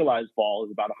 10-day realized vol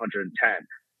is about 110.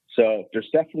 So there's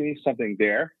definitely something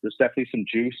there. There's definitely some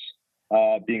juice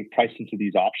being priced into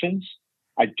these options.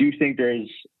 I do think there's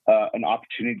an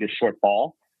opportunity to short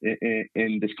vol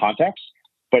in this context.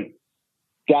 But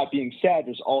that being said,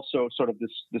 there's also sort of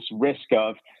this risk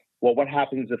of, well, what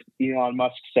happens if Elon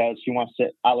Musk says he wants to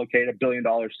allocate $1 billion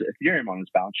to Ethereum on his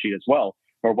balance sheet as well?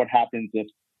 Or what happens if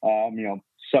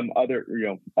some other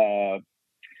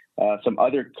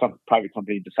private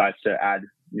company decides to add,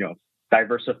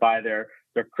 diversify their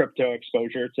crypto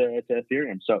exposure to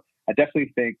Ethereum? So I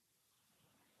definitely think,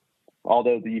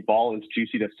 although the vol is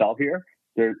juicy to sell here,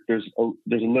 there's a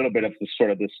little bit of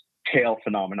this tail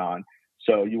phenomenon.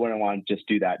 So you wouldn't want to just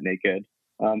do that naked.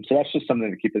 So that's just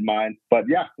something to keep in mind. But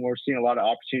yeah, we're seeing a lot of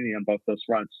opportunity on both those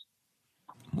fronts.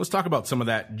 Let's talk about some of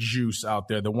that juice out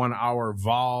there. The 1 hour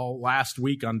vol last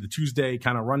week on the Tuesday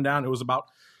kind of rundown, it was about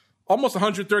almost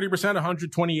 130%,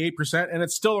 128%, and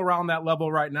it's still around that level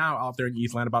right now out there in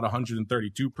ETHland, about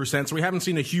 132%. So we haven't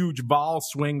seen a huge vol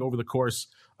swing over the course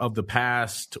of the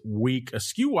past week. A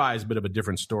SKEW-wise, bit of a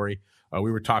different story.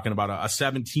 We were talking about a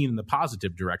 17 in the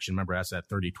positive direction. Remember, that's that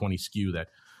 30-20 SKEW that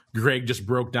Greg just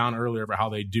broke down earlier about how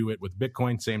they do it with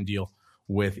Bitcoin. Same deal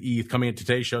with ETH. Coming into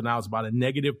today's show now, it's about a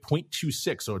negative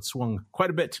 0.26, so it swung quite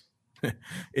a bit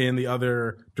in the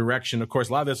other direction. Of course,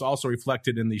 a lot of this also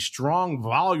reflected in the strong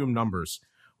volume numbers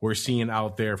we're seeing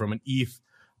out there from an ETH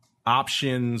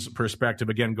options perspective.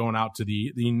 Again, going out to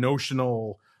the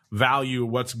notional value,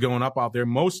 what's going up out there.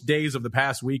 Most days of the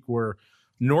past week were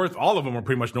north. All of them were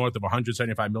pretty much north of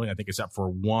 175 million, I think, except for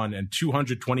one, and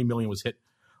 220 million was hit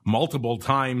multiple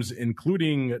times,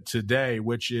 including today,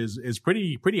 which is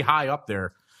pretty high up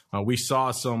there. We saw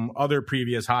some other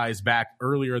previous highs back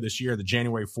earlier this year, the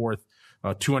January 4th,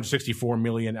 264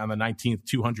 million, on the 19th,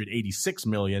 286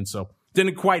 million. So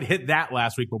didn't quite hit that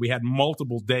last week, but we had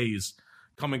multiple days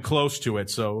coming close to it.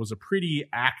 So it was a pretty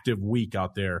active week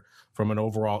out there from an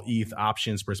overall ETH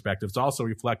options perspective. It's also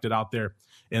reflected out there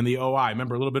in the OI.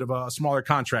 Remember, a little bit of a smaller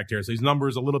contract here. So these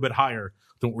numbers a little bit higher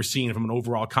than what we're seeing from an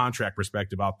overall contract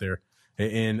perspective out there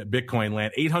in Bitcoin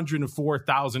land.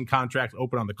 804,000 contracts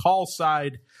open on the call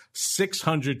side,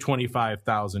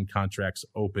 625,000 contracts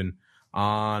open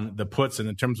on the puts. And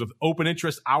in terms of open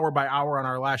interest, hour by hour on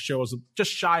our last show was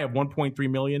just shy of 1.3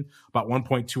 million, about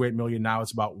 1.28 million. Now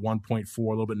it's about 1.4, a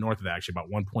little bit north of that, actually,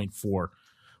 about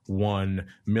 1.41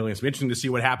 million. So interesting to see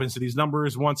what happens to these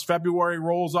numbers once February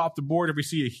rolls off the board. If we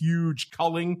see a huge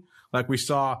culling like we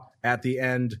saw at the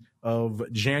end of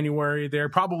January, there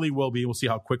probably will be. We'll see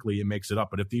how quickly it makes it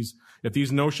up. But if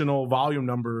these notional volume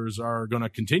numbers are going to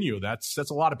continue, that's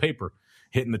a lot of paper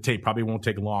hitting the tape. Probably won't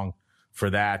take long for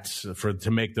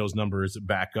to make those numbers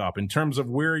back up. In terms of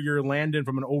where you're landing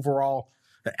from an overall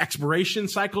expiration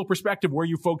cycle perspective, where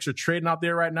you folks are trading out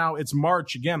there right now, it's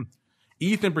March. Again,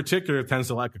 ETH in particular tends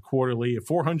to like a quarterly.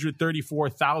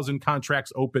 434,000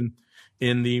 contracts open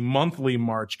in the monthly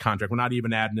March contract. We're not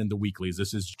even adding in the weeklies.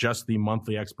 This is just the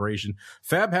monthly expiration.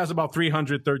 Feb has about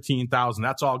 313,000.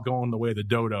 That's all going the way of the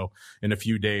dodo in a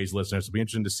few days, listeners. It'll be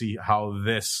interesting to see how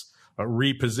this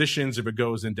repositions, if it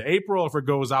goes into April, if it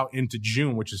goes out into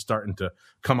June, which is starting to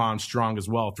come on strong as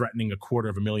well, threatening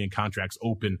 250,000 contracts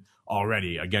open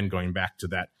already. Again, going back to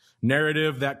that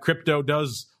narrative that crypto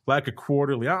does like a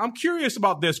quarterly. I'm curious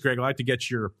about this, Greg. I'd like to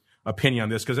get your opinion on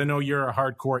this because I know you're a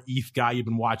hardcore ETH guy. You've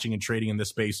been watching and trading in this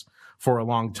space for a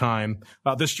long time.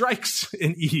 The strikes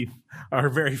in ETH are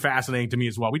very fascinating to me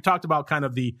as well. We talked about kind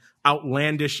of the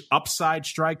outlandish upside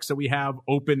strikes that we have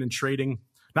open and trading.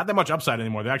 Not that much upside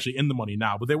anymore. They're actually in the money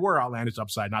now, but they were outlandish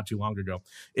upside not too long ago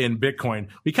in Bitcoin.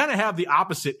 We kind of have the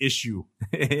opposite issue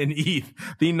in ETH.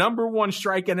 The number one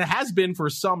strike, and it has been for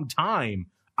some time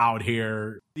out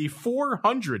here, the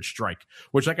 400 strike,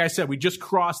 which, like I said, we just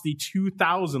crossed the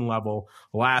 2,000 level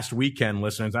last weekend,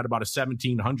 listeners, at about a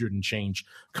 1,700 and change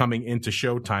coming into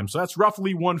showtime. So that's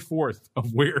roughly 1/4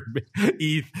 of where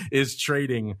ETH is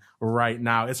trading right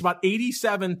now. It's about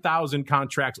 87,000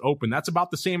 contracts open. That's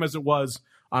about the same as it was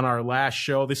on our last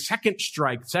show. The second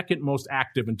strike, second most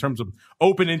active in terms of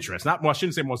open interest, I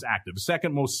shouldn't say most active, the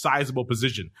second most sizable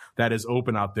position that is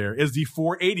open out there is the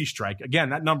 480 strike. Again,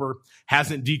 that number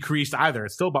hasn't decreased either.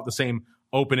 It's still about the same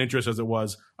open interest as it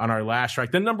was on our last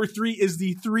strike. Then number 3 is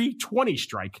the 320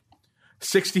 strike.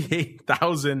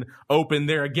 68,000 open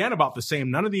there. Again, about the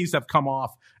same. None of these have come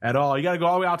off at all. You got to go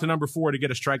all the way out to number 4 to get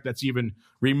a strike that's even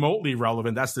remotely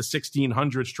relevant. That's the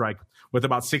 1,600 strike with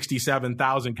about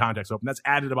 67,000 contracts open. That's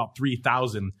added about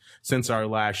 3,000 since our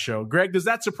last show. Greg, does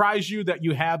that surprise you that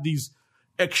you have these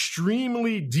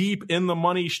extremely deep in the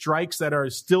money strikes that are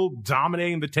still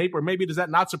dominating the tape? Or maybe does that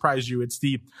not surprise you? It's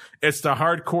the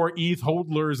hardcore ETH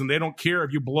hodlers, and they don't care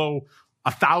if you blow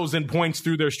 1,000 points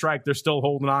through their strike. They're still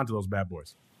holding on to those bad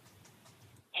boys.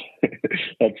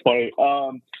 That's funny.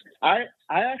 I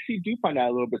actually do find that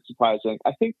a little bit surprising.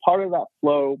 I think part of that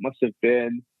flow must have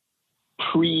been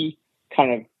pre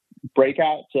kind of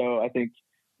breakout. So I think,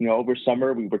 over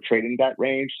summer we were trading that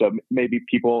range. So maybe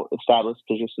people established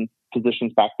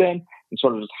positions back then and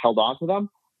sort of just held on to them.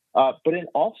 But then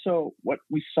also what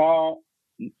we saw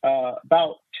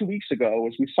about 2 weeks ago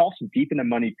was we saw some deep in the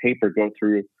money paper go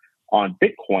through on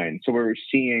Bitcoin. So we were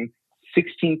seeing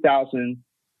 16,000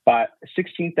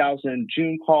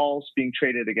 June calls being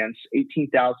traded against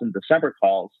 18,000 December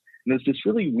calls. And there's this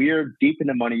really weird, deep in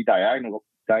the money diagonal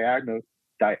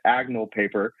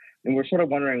paper. And we're sort of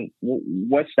wondering,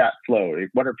 what's that flow? Like,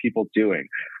 what are people doing?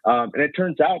 And it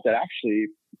turns out that actually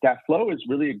that flow is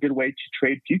really a good way to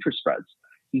trade future spreads.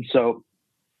 And so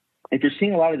if you're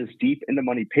seeing a lot of this deep in the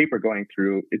money paper going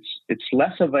through, it's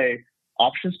less of a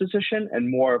options position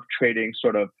and more of trading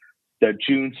sort of the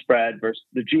June spread versus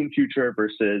the June future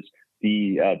versus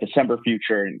the December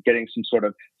future, and getting some sort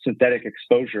of synthetic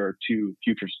exposure to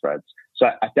future spreads. So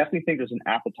I definitely think there's an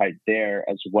appetite there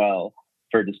as well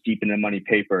for this deep in the money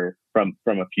paper from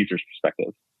a futures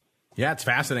perspective. Yeah, it's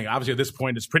fascinating. Obviously, at this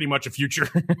point, it's pretty much a future.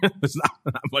 There's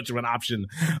not much of an option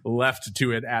left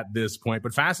to it at this point.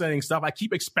 But fascinating stuff. I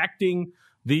keep expecting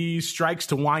these strikes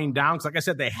to wind down because, like I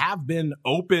said, they have been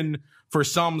open for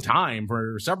some time,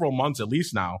 for several months at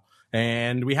least now.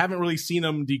 And we haven't really seen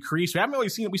them decrease.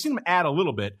 We've seen them add a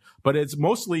little bit, but it's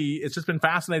just been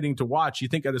fascinating to watch. You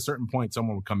think at a certain point,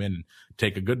 someone would come in and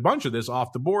take a good bunch of this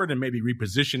off the board and maybe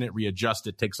reposition it, readjust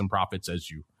it, take some profits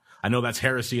I know that's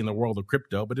heresy in the world of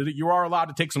crypto, but you are allowed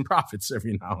to take some profits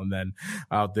every now and then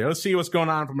out there. Let's see what's going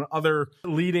on from another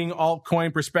leading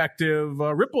altcoin perspective.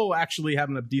 Ripple actually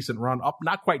having a decent run up,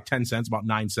 not quite 10 cents, about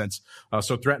 9 cents.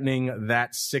 So threatening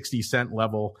that 60-cent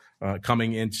level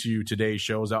coming into today's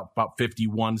show. Is up about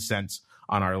 51 cents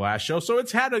on our last show. So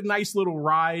it's had a nice little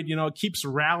ride. It keeps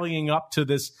rallying up to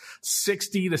this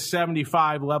 60 to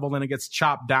 75 level, then it gets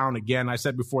chopped down again. I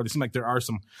said before, it seems like there are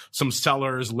some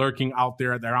sellers lurking out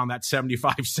there. They're on that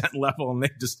 75-cent level, and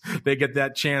they get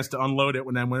that chance to unload it.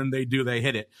 When they do, they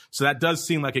hit it. So that does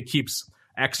seem like it keeps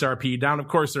XRP down. Of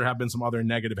course, there have been some other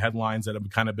negative headlines that have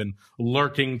kind of been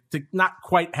lurking to not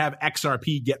quite have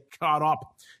XRP get caught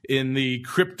up in the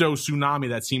crypto tsunami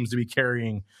that seems to be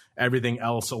carrying everything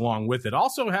else along with it.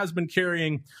 Also has been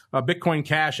carrying Bitcoin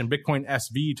Cash and Bitcoin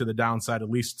SV to the downside, at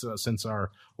least since our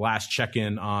last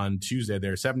check-in on Tuesday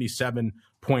there. 77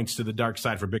 points to the dark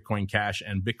side for Bitcoin Cash,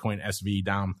 and Bitcoin SV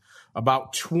down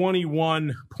about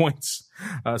 21 points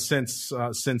since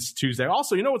Tuesday.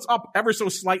 Also, it's up ever so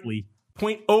slightly.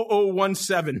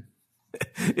 0.0017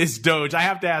 is Doge. I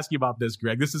have to ask you about this,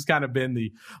 Greg. This has kind of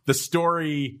been the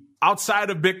story outside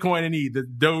of Bitcoin and the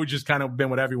Doge has kind of been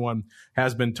what everyone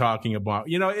has been talking about.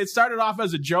 It started off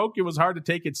as a joke. It was hard to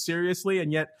take it seriously,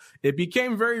 and yet it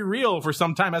became very real for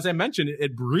some time. As I mentioned,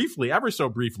 it briefly, ever so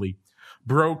briefly,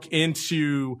 broke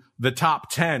into the top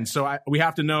 10. So we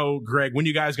have to know, Greg, when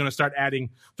you guys going to start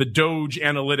adding the Doge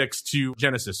analytics to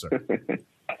Genesis, sir?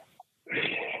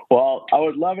 Well, I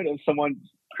would love it if someone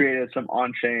created some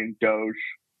on-chain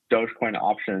Dogecoin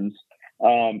options.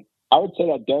 I would say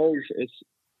that Doge is,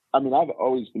 I've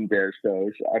always been bearish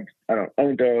Doge. I don't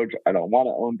own Doge. I don't want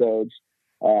to own Doge.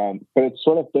 But it's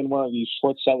sort of been one of these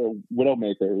short seller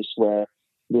widowmakers where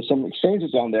there's some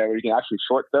exchanges on there where you can actually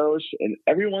short Doge. And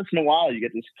every once in a while, you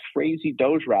get this crazy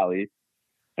Doge rally.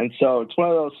 And so it's one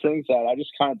of those things that I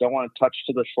just kind of don't want to touch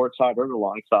to the short side or the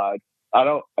long side.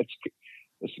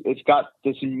 It's got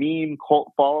this meme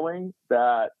cult following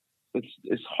that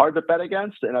it's hard to bet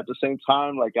against, and at the same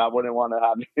time, like, I wouldn't want to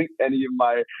have any of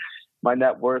my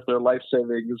net worth or life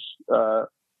savings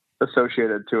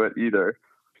associated to it either.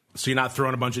 So you're not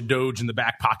throwing a bunch of Doge in the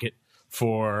back pocket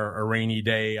for a rainy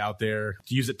day out there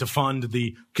to use it to fund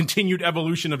the continued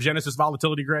evolution of Genesis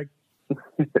volatility, Greg?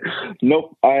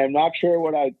 Nope. I am not sure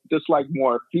what I dislike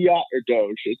more, fiat or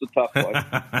Doge. It's a tough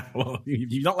one. Well,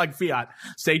 if you don't like fiat,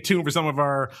 stay tuned for some of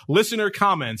our listener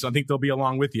comments. I think they'll be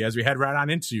along with you as we head right on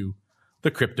into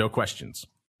the crypto questions.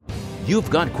 You've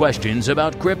got questions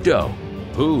about crypto.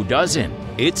 Who doesn't?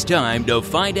 It's time to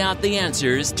find out the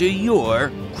answers to your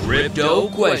crypto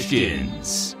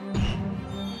questions.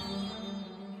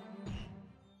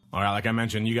 All right, like I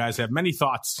mentioned, you guys have many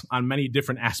thoughts on many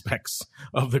different aspects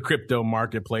of the crypto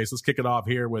marketplace. Let's kick it off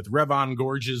here with Revon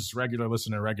Gorges, regular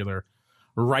listener, regular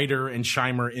writer and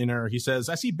chimer inner. He says,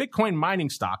 I see Bitcoin mining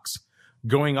stocks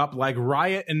going up like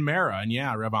Riot and Mara. And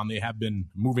yeah, Revon, they have been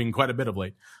moving quite a bit of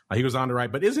late. He goes on to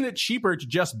write, but isn't it cheaper to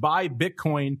just buy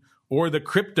Bitcoin or the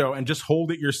crypto and just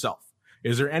hold it yourself?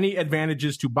 Is there any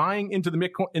advantages to buying into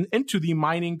the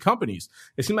mining companies?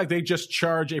 It seems like they just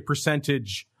charge a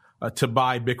percentage to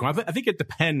buy Bitcoin. I think it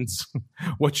depends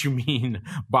what you mean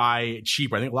by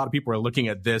cheaper. I think a lot of people are looking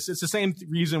at this. It's the same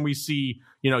reason we see,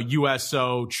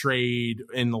 USO trade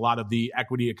in a lot of the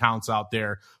equity accounts out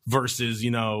there versus,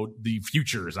 the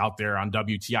futures out there on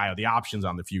WTI or the options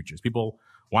on the futures. People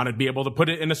want to be able to put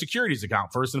it in a securities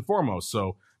account first and foremost.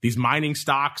 So these mining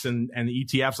stocks and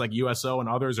ETFs like USO and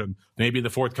others, or maybe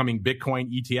the forthcoming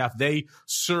Bitcoin ETF, they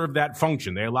serve that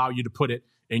function. They allow you to put it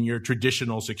in your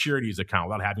traditional securities account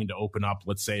without having to open up,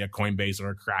 let's say, a Coinbase or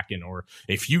a Kraken or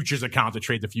a futures account to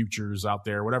trade the futures out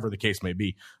there, whatever the case may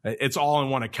be. It's all in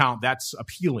one account. That's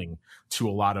appealing to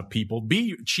a lot of people.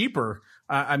 Be cheaper.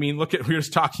 I mean, look at, we were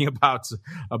just talking about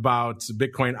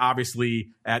Bitcoin, obviously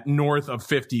at north of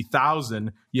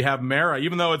 50,000. You have Mara,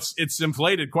 even though it's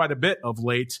inflated quite a bit of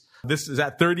late. This is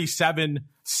at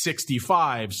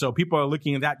 37.65. So people are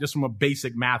looking at that just from a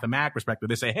basic mathematic perspective.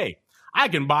 They say, hey, I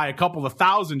can buy a couple of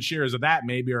thousand shares of that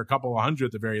maybe, or a couple of hundred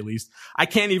at the very least. I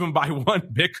can't even buy one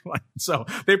Bitcoin. So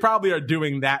they probably are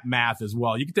doing that math as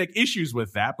well. You can take issues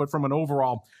with that, but from an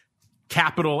overall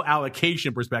capital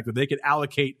allocation perspective, they could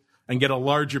allocate and get a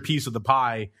larger piece of the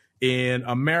pie in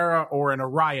a Mara or in a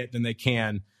Riot than they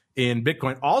can in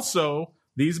Bitcoin. Also,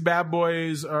 these bad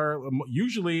boys are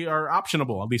usually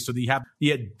optionable, at least. So you have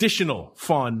the additional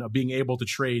fun of being able to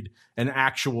trade an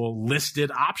actual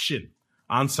listed option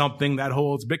on something that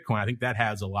holds Bitcoin. I think that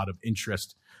has a lot of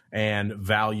interest and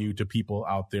value to people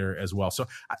out there as well. So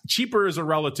cheaper is a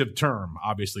relative term.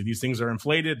 Obviously, these things are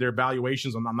inflated. Their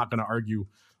valuations, I'm not going to argue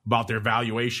about their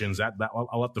valuations. I'll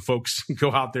let the folks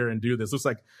go out there and do this. Looks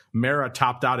like Mara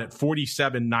topped out at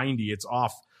 47.90. It's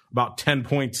off about 10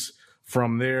 points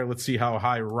from there. Let's see how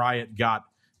high Riot got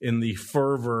in the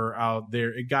fervor out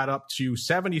there. It got up to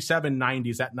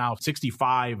 77.90. Is that now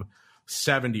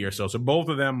 65.70 or so? So both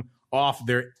of them off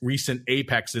their recent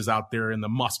apexes out there in the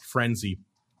Musk frenzy.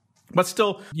 But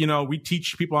still, we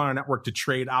teach people on our network to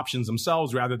trade options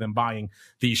themselves rather than buying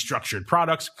these structured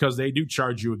products, because they do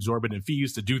charge you exorbitant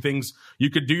fees to do things you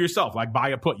could do yourself, like buy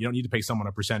a put. You don't need to pay someone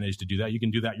a percentage to do that. You can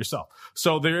do that yourself.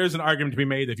 So there is an argument to be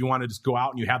made that if you want to just go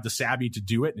out and you have the savvy to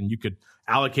do it and you could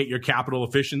allocate your capital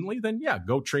efficiently, then yeah,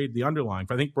 go trade the underlying.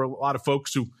 But I think for a lot of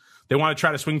folks who they want to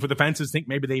try to swing for the fences, think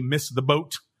maybe they missed the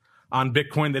boat on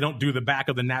Bitcoin. They don't do the back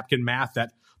of the napkin math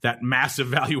that massive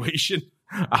valuation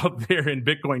out there in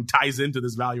Bitcoin ties into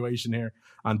this valuation here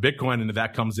on Bitcoin. And if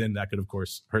that comes in, that could, of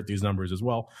course, hurt these numbers as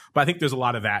well. But I think there's a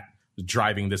lot of that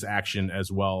driving this action as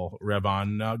well,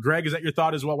 Revon. Greg, is that your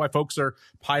thought as well, why folks are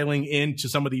piling into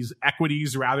some of these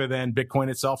equities rather than Bitcoin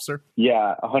itself, sir?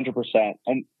 Yeah, 100%.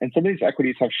 And some of these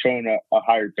equities have shown a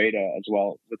higher beta as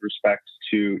well with respect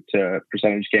to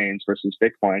percentage gains versus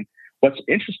Bitcoin. What's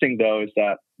interesting, though, is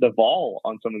that the vol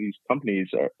on some of these companies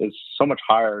is so much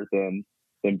higher than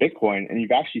Bitcoin. And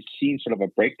you've actually seen sort of a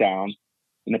breakdown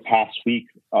in the past week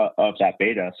of that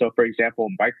beta. So, for example,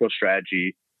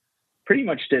 MicroStrategy pretty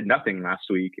much did nothing last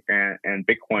week, and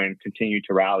Bitcoin continued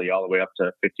to rally all the way up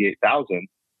to 58,000.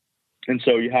 And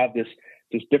so you have this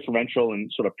differential in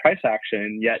sort of price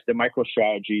action, yet the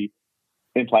MicroStrategy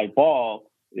implied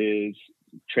vol is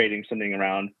trading something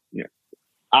around,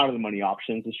 out of the money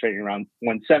options is trading around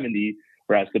 170,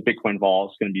 whereas the Bitcoin vol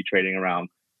is going to be trading around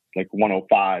like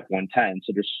 105, 110.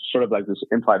 So there's sort of like this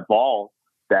implied vol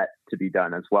bet to be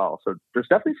done as well. So there's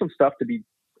definitely some stuff to be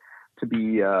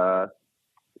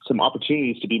some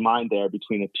opportunities to be mined there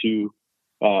between the two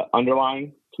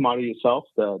underlying commodity itself,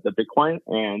 the Bitcoin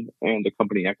and the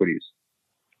company equities.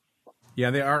 Yeah,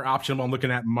 they are optional. I'm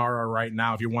looking at Mara right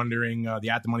now. If you're wondering, the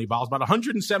at the money vol is about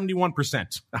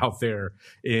 171% out there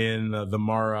in the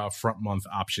Mara front month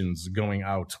options going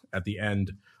out at the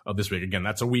end of this week. Again,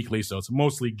 that's a weekly, so it's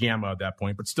mostly gamma at that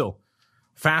point, but still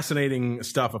fascinating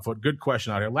stuff afoot. Good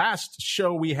question out here. Last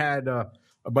show we had a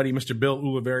buddy, Mr. Bill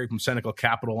Ulivari from Senecal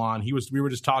Capital on. We were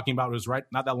just talking about, it was right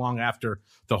not that long after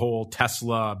the whole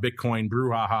Tesla Bitcoin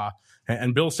brouhaha.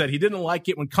 And Bill said he didn't like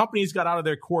it when companies got out of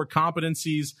their core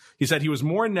competencies. He said he was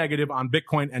more negative on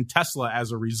Bitcoin and Tesla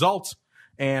as a result.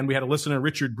 And we had a listener,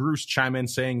 Richard Bruce, chime in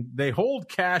saying they hold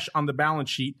cash on the balance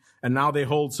sheet and now they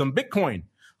hold some Bitcoin.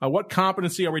 What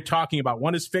competency are we talking about?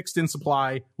 One is fixed in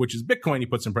supply, which is Bitcoin, he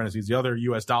puts in parentheses. The other,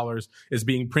 US dollars, is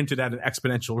being printed at an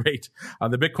exponential rate.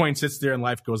 The Bitcoin sits there and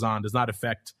life goes on, does not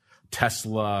affect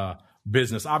Tesla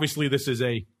business. Obviously, this is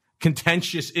a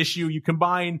contentious issue. You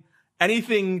combine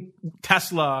anything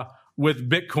Tesla with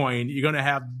Bitcoin, you're going to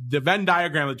have the Venn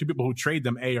diagram of the two people who trade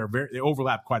them. A, they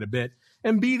overlap quite a bit.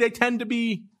 And B, they tend to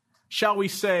be, shall we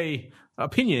say,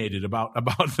 opinionated about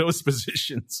those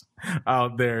positions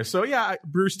out there. So yeah,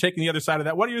 Bruce taking the other side of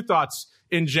that. What are your thoughts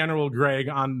in general, Greg,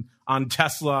 on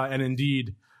Tesla and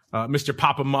indeed Mr.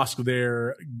 Papa Musk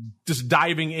there just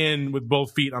diving in with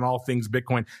both feet on all things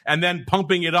Bitcoin and then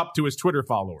pumping it up to his Twitter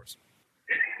followers?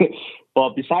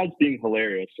 Well, besides being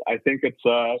hilarious, I think it's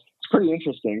pretty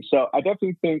interesting. So I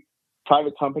definitely think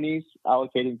private companies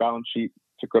allocating balance sheet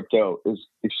to crypto is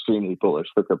extremely bullish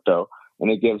for crypto, and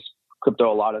it gives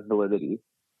crypto a lot of validity.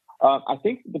 I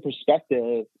think the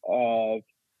perspective of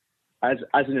as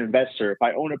an investor, if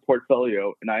I own a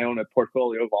portfolio and I own a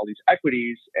portfolio of all these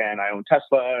equities and I own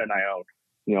Tesla and I own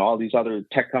all these other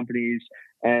tech companies,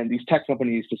 and these tech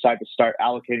companies decide to start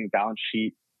allocating balance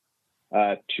sheet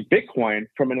to Bitcoin.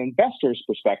 From an investor's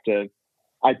perspective,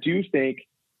 I do think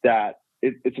that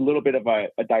it's a little bit of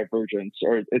a divergence,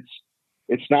 or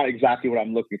it's not exactly what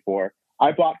I'm looking for.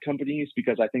 I bought companies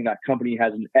because I think that company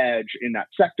has an edge in that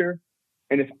sector.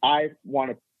 And if I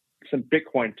want some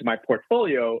Bitcoin to my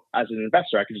portfolio as an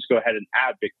investor, I can just go ahead and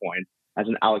add Bitcoin as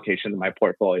an allocation to my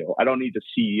portfolio. I don't need the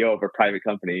CEO of a private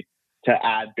company to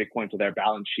add Bitcoin to their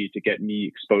balance sheet to get me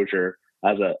exposure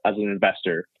as an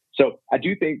investor. So I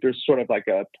do think there's sort of like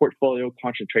a portfolio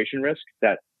concentration risk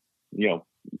that,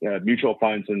 mutual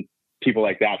funds and people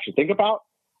like that should think about.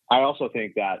 I also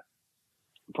think that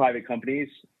private companies,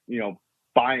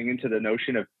 buying into the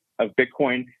notion of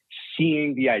Bitcoin,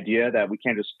 seeing the idea that we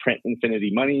can't just print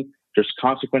infinity money, there's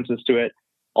consequences to it.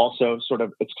 Also, sort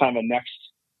of, it's kind of a next,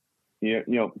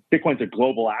 Bitcoin's a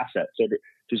global asset. So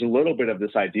there's a little bit of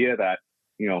this idea that,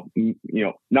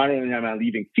 not only am I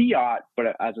leaving fiat, but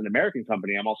as an American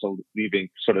company, I'm also leaving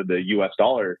sort of the US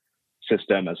dollar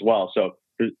system as well. So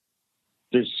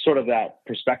there's sort of that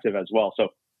perspective as well. So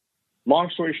long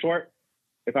story short,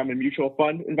 if I'm a mutual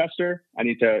fund investor, I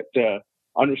need to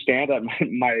understand that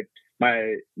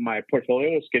my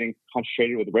portfolio is getting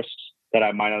concentrated with risks that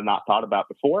I might have not thought about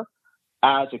before.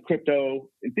 As a crypto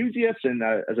enthusiast and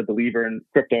as a believer in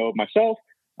crypto myself,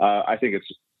 I think it's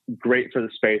great for the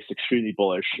space, extremely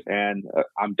bullish, and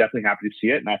I'm definitely happy to see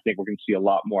it. And I think we're going to see a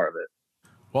lot more of it.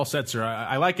 Well said, sir.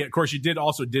 I like it. Of course, you did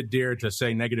dare to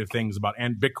say negative things about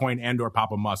Bitcoin and/or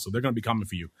Papa Musk, so they're going to be coming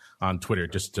for you on Twitter.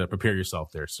 Just prepare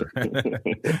yourself there, sir.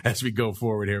 As we go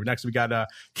forward here. Next, we got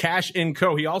Cash &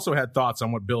 Co. He also had thoughts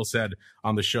on what Bill said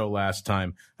on the show last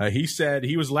time. He said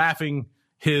he was laughing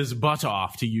his butt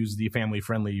off, to use the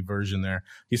family-friendly version there.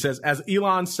 He says, as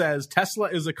Elon says, Tesla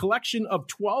is a collection of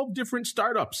 12 different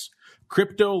startups.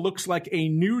 Crypto looks like a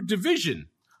new division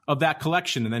of that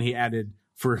collection. And then he added,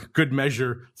 for good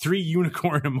measure, 3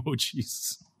 unicorn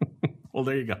emojis. Well,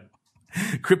 there you go.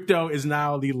 Crypto is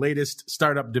now the latest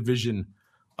startup division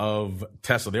of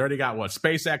Tesla. They already got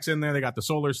SpaceX in there. They got the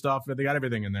solar stuff. They got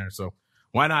everything in there. So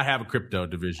why not have a crypto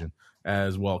division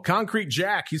as well? Concrete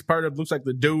Jack, he's part of, looks like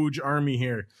the Doge army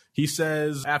here. He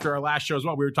says, after our last show as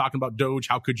well, we were talking about Doge.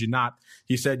 How could you not?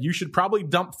 He said, you should probably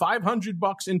dump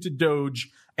 $500 into Doge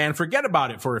and forget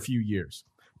about it for a few years.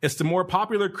 It's the more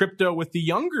popular crypto with the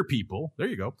younger people. There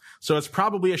you go. So it's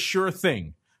probably a sure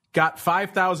thing. Got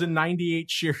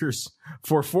 5,098 shares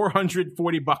for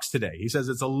 $440 today. He says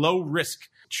it's a low risk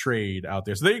trade out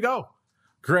there. So there you go.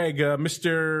 Greg,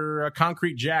 Mr.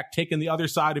 Concrete Jack, taking the other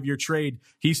side of your trade.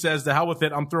 He says, the hell with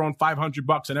it. I'm throwing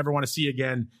 $500 I never want to see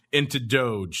again into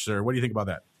Doge, sir. What do you think about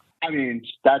that? I mean,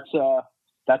 that's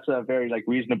a very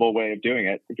reasonable way of doing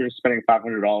it. If you're spending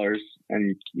 $500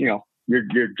 and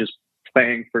you're just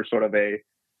playing for sort of a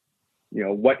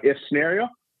what if scenario,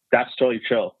 that's totally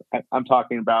chill. I'm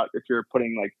talking about if you're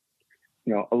putting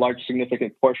a large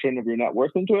significant portion of your net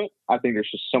worth into it. I think there's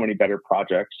just so many better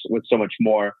projects with so much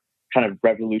more kind of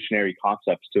revolutionary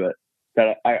concepts to it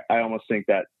that I almost think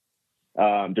that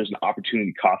there's an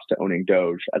opportunity cost to owning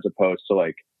Doge as opposed to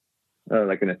like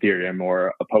an Ethereum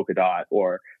or a Polkadot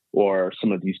or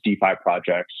some of these DeFi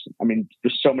projects. I mean,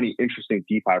 there's so many interesting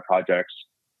DeFi projects,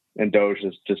 and Doge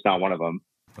is just not one of them.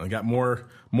 I got more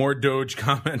Doge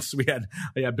comments. We had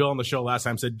Bill on the show last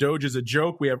time said Doge is a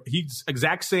joke. He's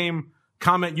exact same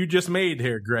comment you just made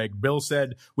here, Greg. Bill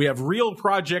said we have real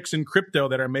projects in crypto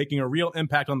that are making a real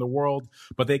impact on the world,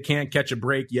 but they can't catch a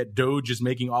break. Yet Doge is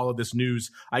making all of this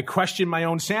news. I question my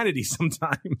own sanity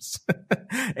sometimes.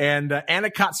 And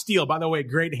Anacott Steele, by the way,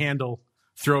 great handle.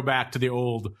 Throwback to the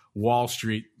old Wall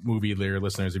Street movie there,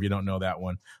 listeners, if you don't know that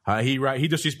one. He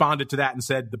just responded to that and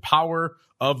said, the power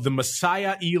of the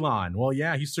Messiah Elon. Well,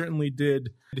 yeah, he certainly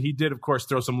did. He did, of course,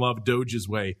 throw some love Doge's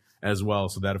way as well.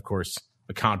 So that, of course,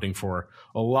 accounting for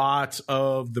a lot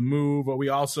of the move. But we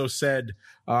also said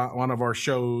one of our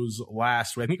shows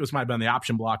last week, I think it might have been the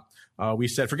option block. We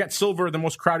said, forget silver. The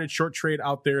most crowded short trade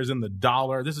out there is in the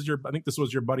dollar. I think this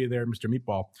was your buddy there, Mr.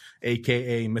 Meatball,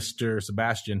 aka Mr.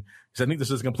 Sebastian. Because I think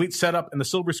this is a complete setup, and the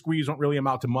silver squeeze won't really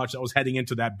amount to much. That was heading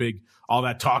into all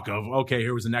that talk of, okay,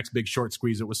 here was the next big short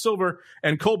squeeze. It was silver.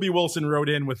 And Colby Wilson wrote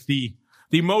in with the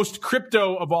most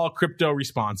crypto of all crypto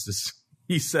responses.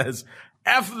 He says,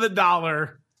 F the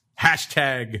dollar,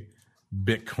 hashtag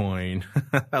Bitcoin.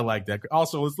 I like that.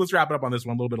 Also, let's wrap it up on this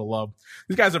one. A little bit of love.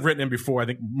 These guys have written in before. I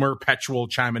think Merpetual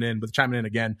chiming in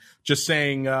again, just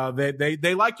saying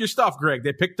they like your stuff, Greg.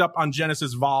 They picked up on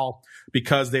Genesis Vol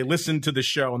because they listened to the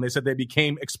show, and they said they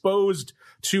became exposed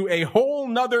to a whole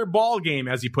nother ball game,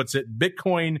 as he puts it,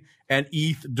 Bitcoin and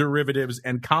ETH derivatives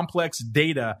and complex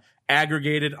data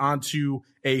aggregated onto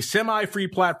a semi-free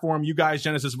platform. You guys,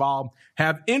 Genesis Vol,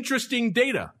 have interesting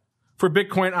data for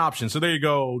Bitcoin options. So there you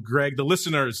go, Greg. The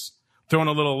listeners throwing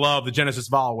a little love the Genesis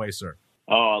Vol way, sir.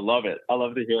 Oh, I love it. I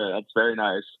love to hear it. That's very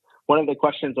nice. One of the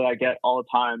questions that I get all the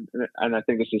time, and I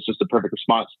think this is just a perfect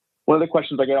response. One of the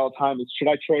questions I get all the time is, should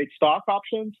I trade stock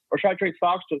options, or should I trade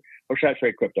stocks, or should I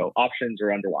trade crypto options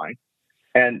or underlying?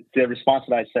 And the response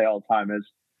that I say all the time is,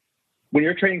 when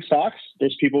you're trading stocks,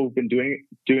 there's people who've been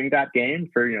doing that game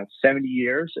for 70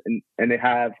 years, and they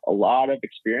have a lot of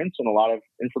experience and a lot of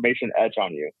information edge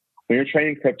on you. When you're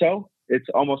trading crypto, it's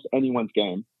almost anyone's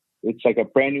game. It's like a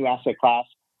brand new asset class.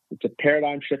 It's a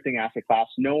paradigm shifting asset class.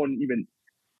 No one even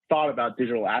thought about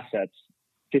digital assets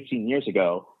 15 years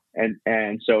ago.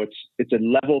 And so it's a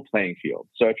level playing field.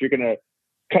 So if you're going to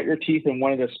cut your teeth in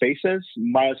one of the spaces,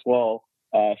 you might as well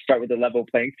start with a level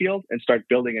playing field and start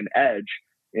building an edge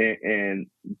in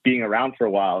being around for a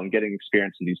while and getting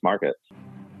experience in these markets.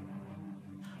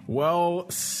 Well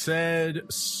said,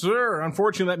 sir.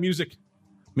 Unfortunately, that music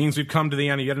means we've come to the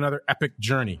end of yet another epic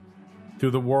journey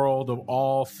through the world of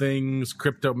all things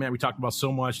crypto. Man, we talked about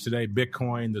so much today.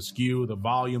 Bitcoin, the SKEW, the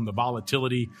volume, the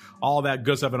volatility, all that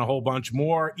good stuff and a whole bunch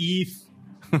more. ETH,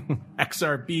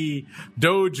 XRP,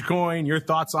 DOGECOin, your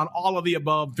thoughts on all of the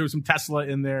above. Threw some Tesla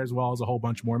in there as well as a whole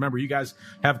bunch more. Remember, you guys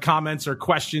have comments or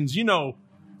questions, you know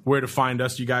where to find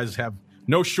us. You guys have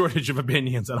no shortage of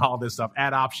opinions on all this stuff.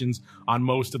 Add options on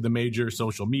most of the major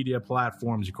social media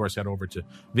platforms. Of course, head over to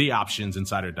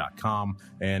theoptionsinsider.com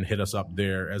and hit us up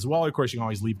there as well. Of course, you can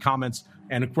always leave comments.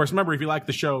 And of course, remember, if you like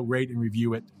the show, rate and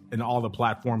review it in all the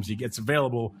platforms. It's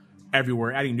available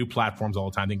everywhere, adding new platforms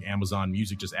all the time. I think Amazon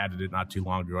Music just added it not too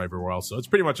long ago everywhere else. So it's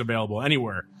pretty much available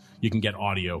anywhere you can get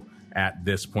audio at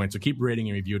this point. So keep rating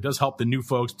and review. It does help the new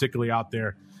folks, particularly out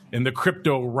there in the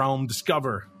crypto realm,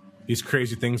 discover these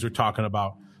crazy things we're talking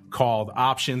about called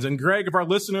options. And Greg, if our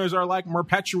listeners are like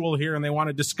Perpetual here and they want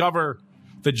to discover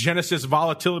the Genesis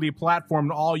Volatility platform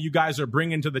and all you guys are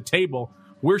bringing to the table,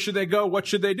 where should they go? What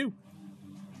should they do?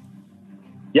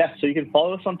 Yes, so you can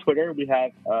follow us on Twitter. We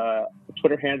have a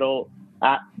Twitter handle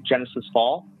at Genesis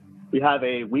Vol. We have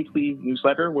a weekly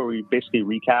newsletter where we basically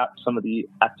recap some of the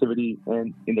activity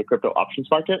in the crypto options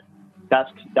market. That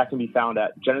can be found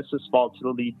at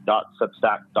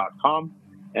genesisvolatility.substack.com.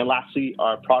 And lastly,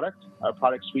 our product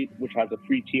suite, which has a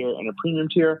free tier and a premium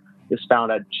tier, is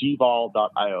found at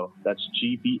gvol.io. That's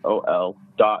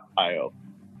GVOL.io.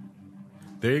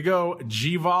 There you go.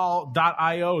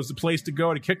 gvol.io is the place to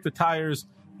go to kick the tires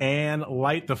and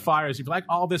light the fires. If you like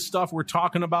all this stuff we're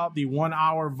talking about, the 1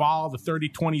 hour vol, the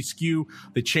 30-20 SKEW,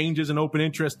 the changes in open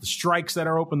interest, the strikes that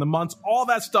are open, the months, all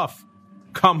that stuff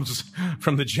comes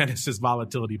from the Genesis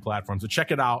Volatility platform. So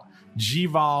check it out,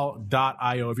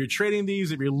 gvol.io. If you're trading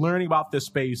these, if you're learning about this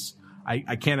space,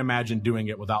 I can't imagine doing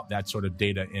it without that sort of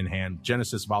data in hand.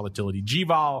 Genesis Volatility,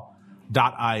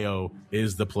 gvol.io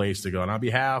is the place to go. And on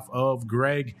behalf of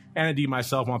Greg and indeed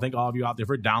myself, I want to thank all of you out there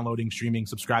for downloading, streaming,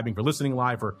 subscribing, for listening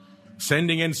live, for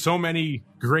sending in so many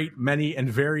great, many, and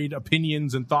varied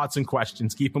opinions and thoughts and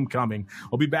questions. Keep them coming.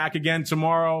 We'll be back again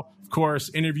tomorrow. Of course,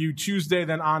 interview Tuesday,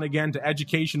 then on again to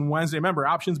Education Wednesday. Remember,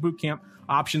 Options Bootcamp,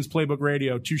 Options Playbook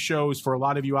Radio, 2 shows for a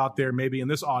lot of you out there, maybe in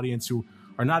this audience, who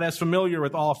are not as familiar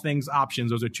with all things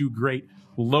options. Those are 2 great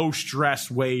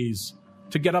low-stress ways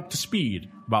to get up to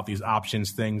speed about these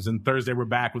options things. And Thursday, we're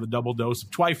back with a double dose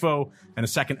of TWIFO and a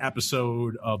second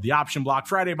episode of the Option Block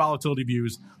Friday Volatility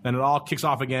Views. Then it all kicks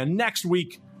off again next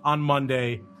week on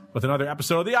Monday with another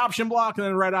episode of the Option Block, and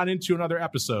then right on into another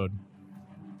episode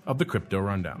of the Crypto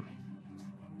Rundown.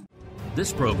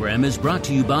 This program is brought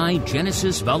to you by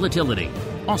Genesis Volatility,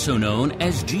 also known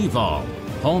as GVOL,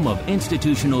 home of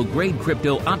institutional-grade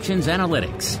crypto options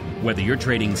analytics. Whether you're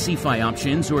trading CeFi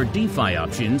options or DeFi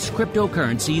options,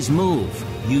 cryptocurrencies move.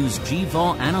 Use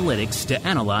GVOL Analytics to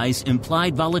analyze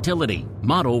implied volatility,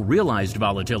 model realized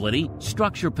volatility,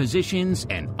 structure positions,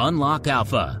 and unlock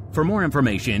alpha. For more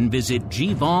information, visit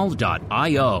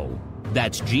gvol.io.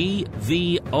 That's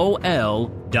GVOL.io.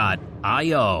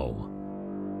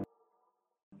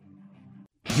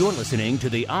 You're listening to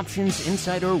the Options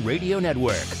Insider Radio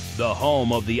Network, the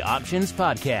home of the Options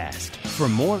Podcast. For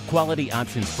more quality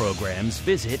options programs,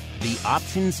 visit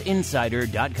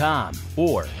theoptionsinsider.com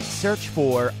or search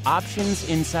for Options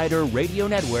Insider Radio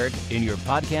Network in your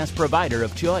podcast provider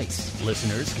of choice.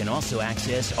 Listeners can also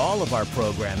access all of our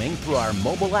programming through our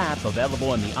mobile app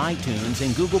available in the iTunes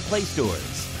and Google Play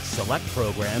stores. Select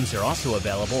programs are also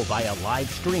available via live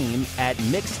stream at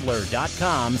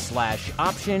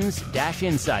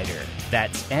mixlr.com/options-insider.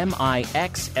 That's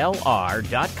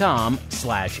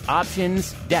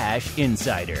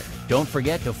MIXLR.com/options-insider. Don't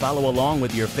forget to follow along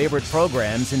with your favorite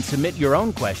programs and submit your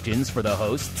own questions for the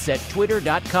hosts at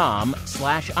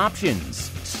twitter.com/options,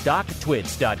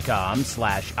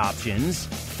 stocktwits.com/options,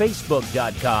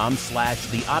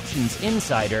 facebook.com/The Options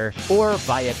Insider, or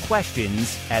via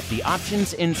questions at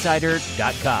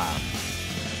theoptionsinsider.com.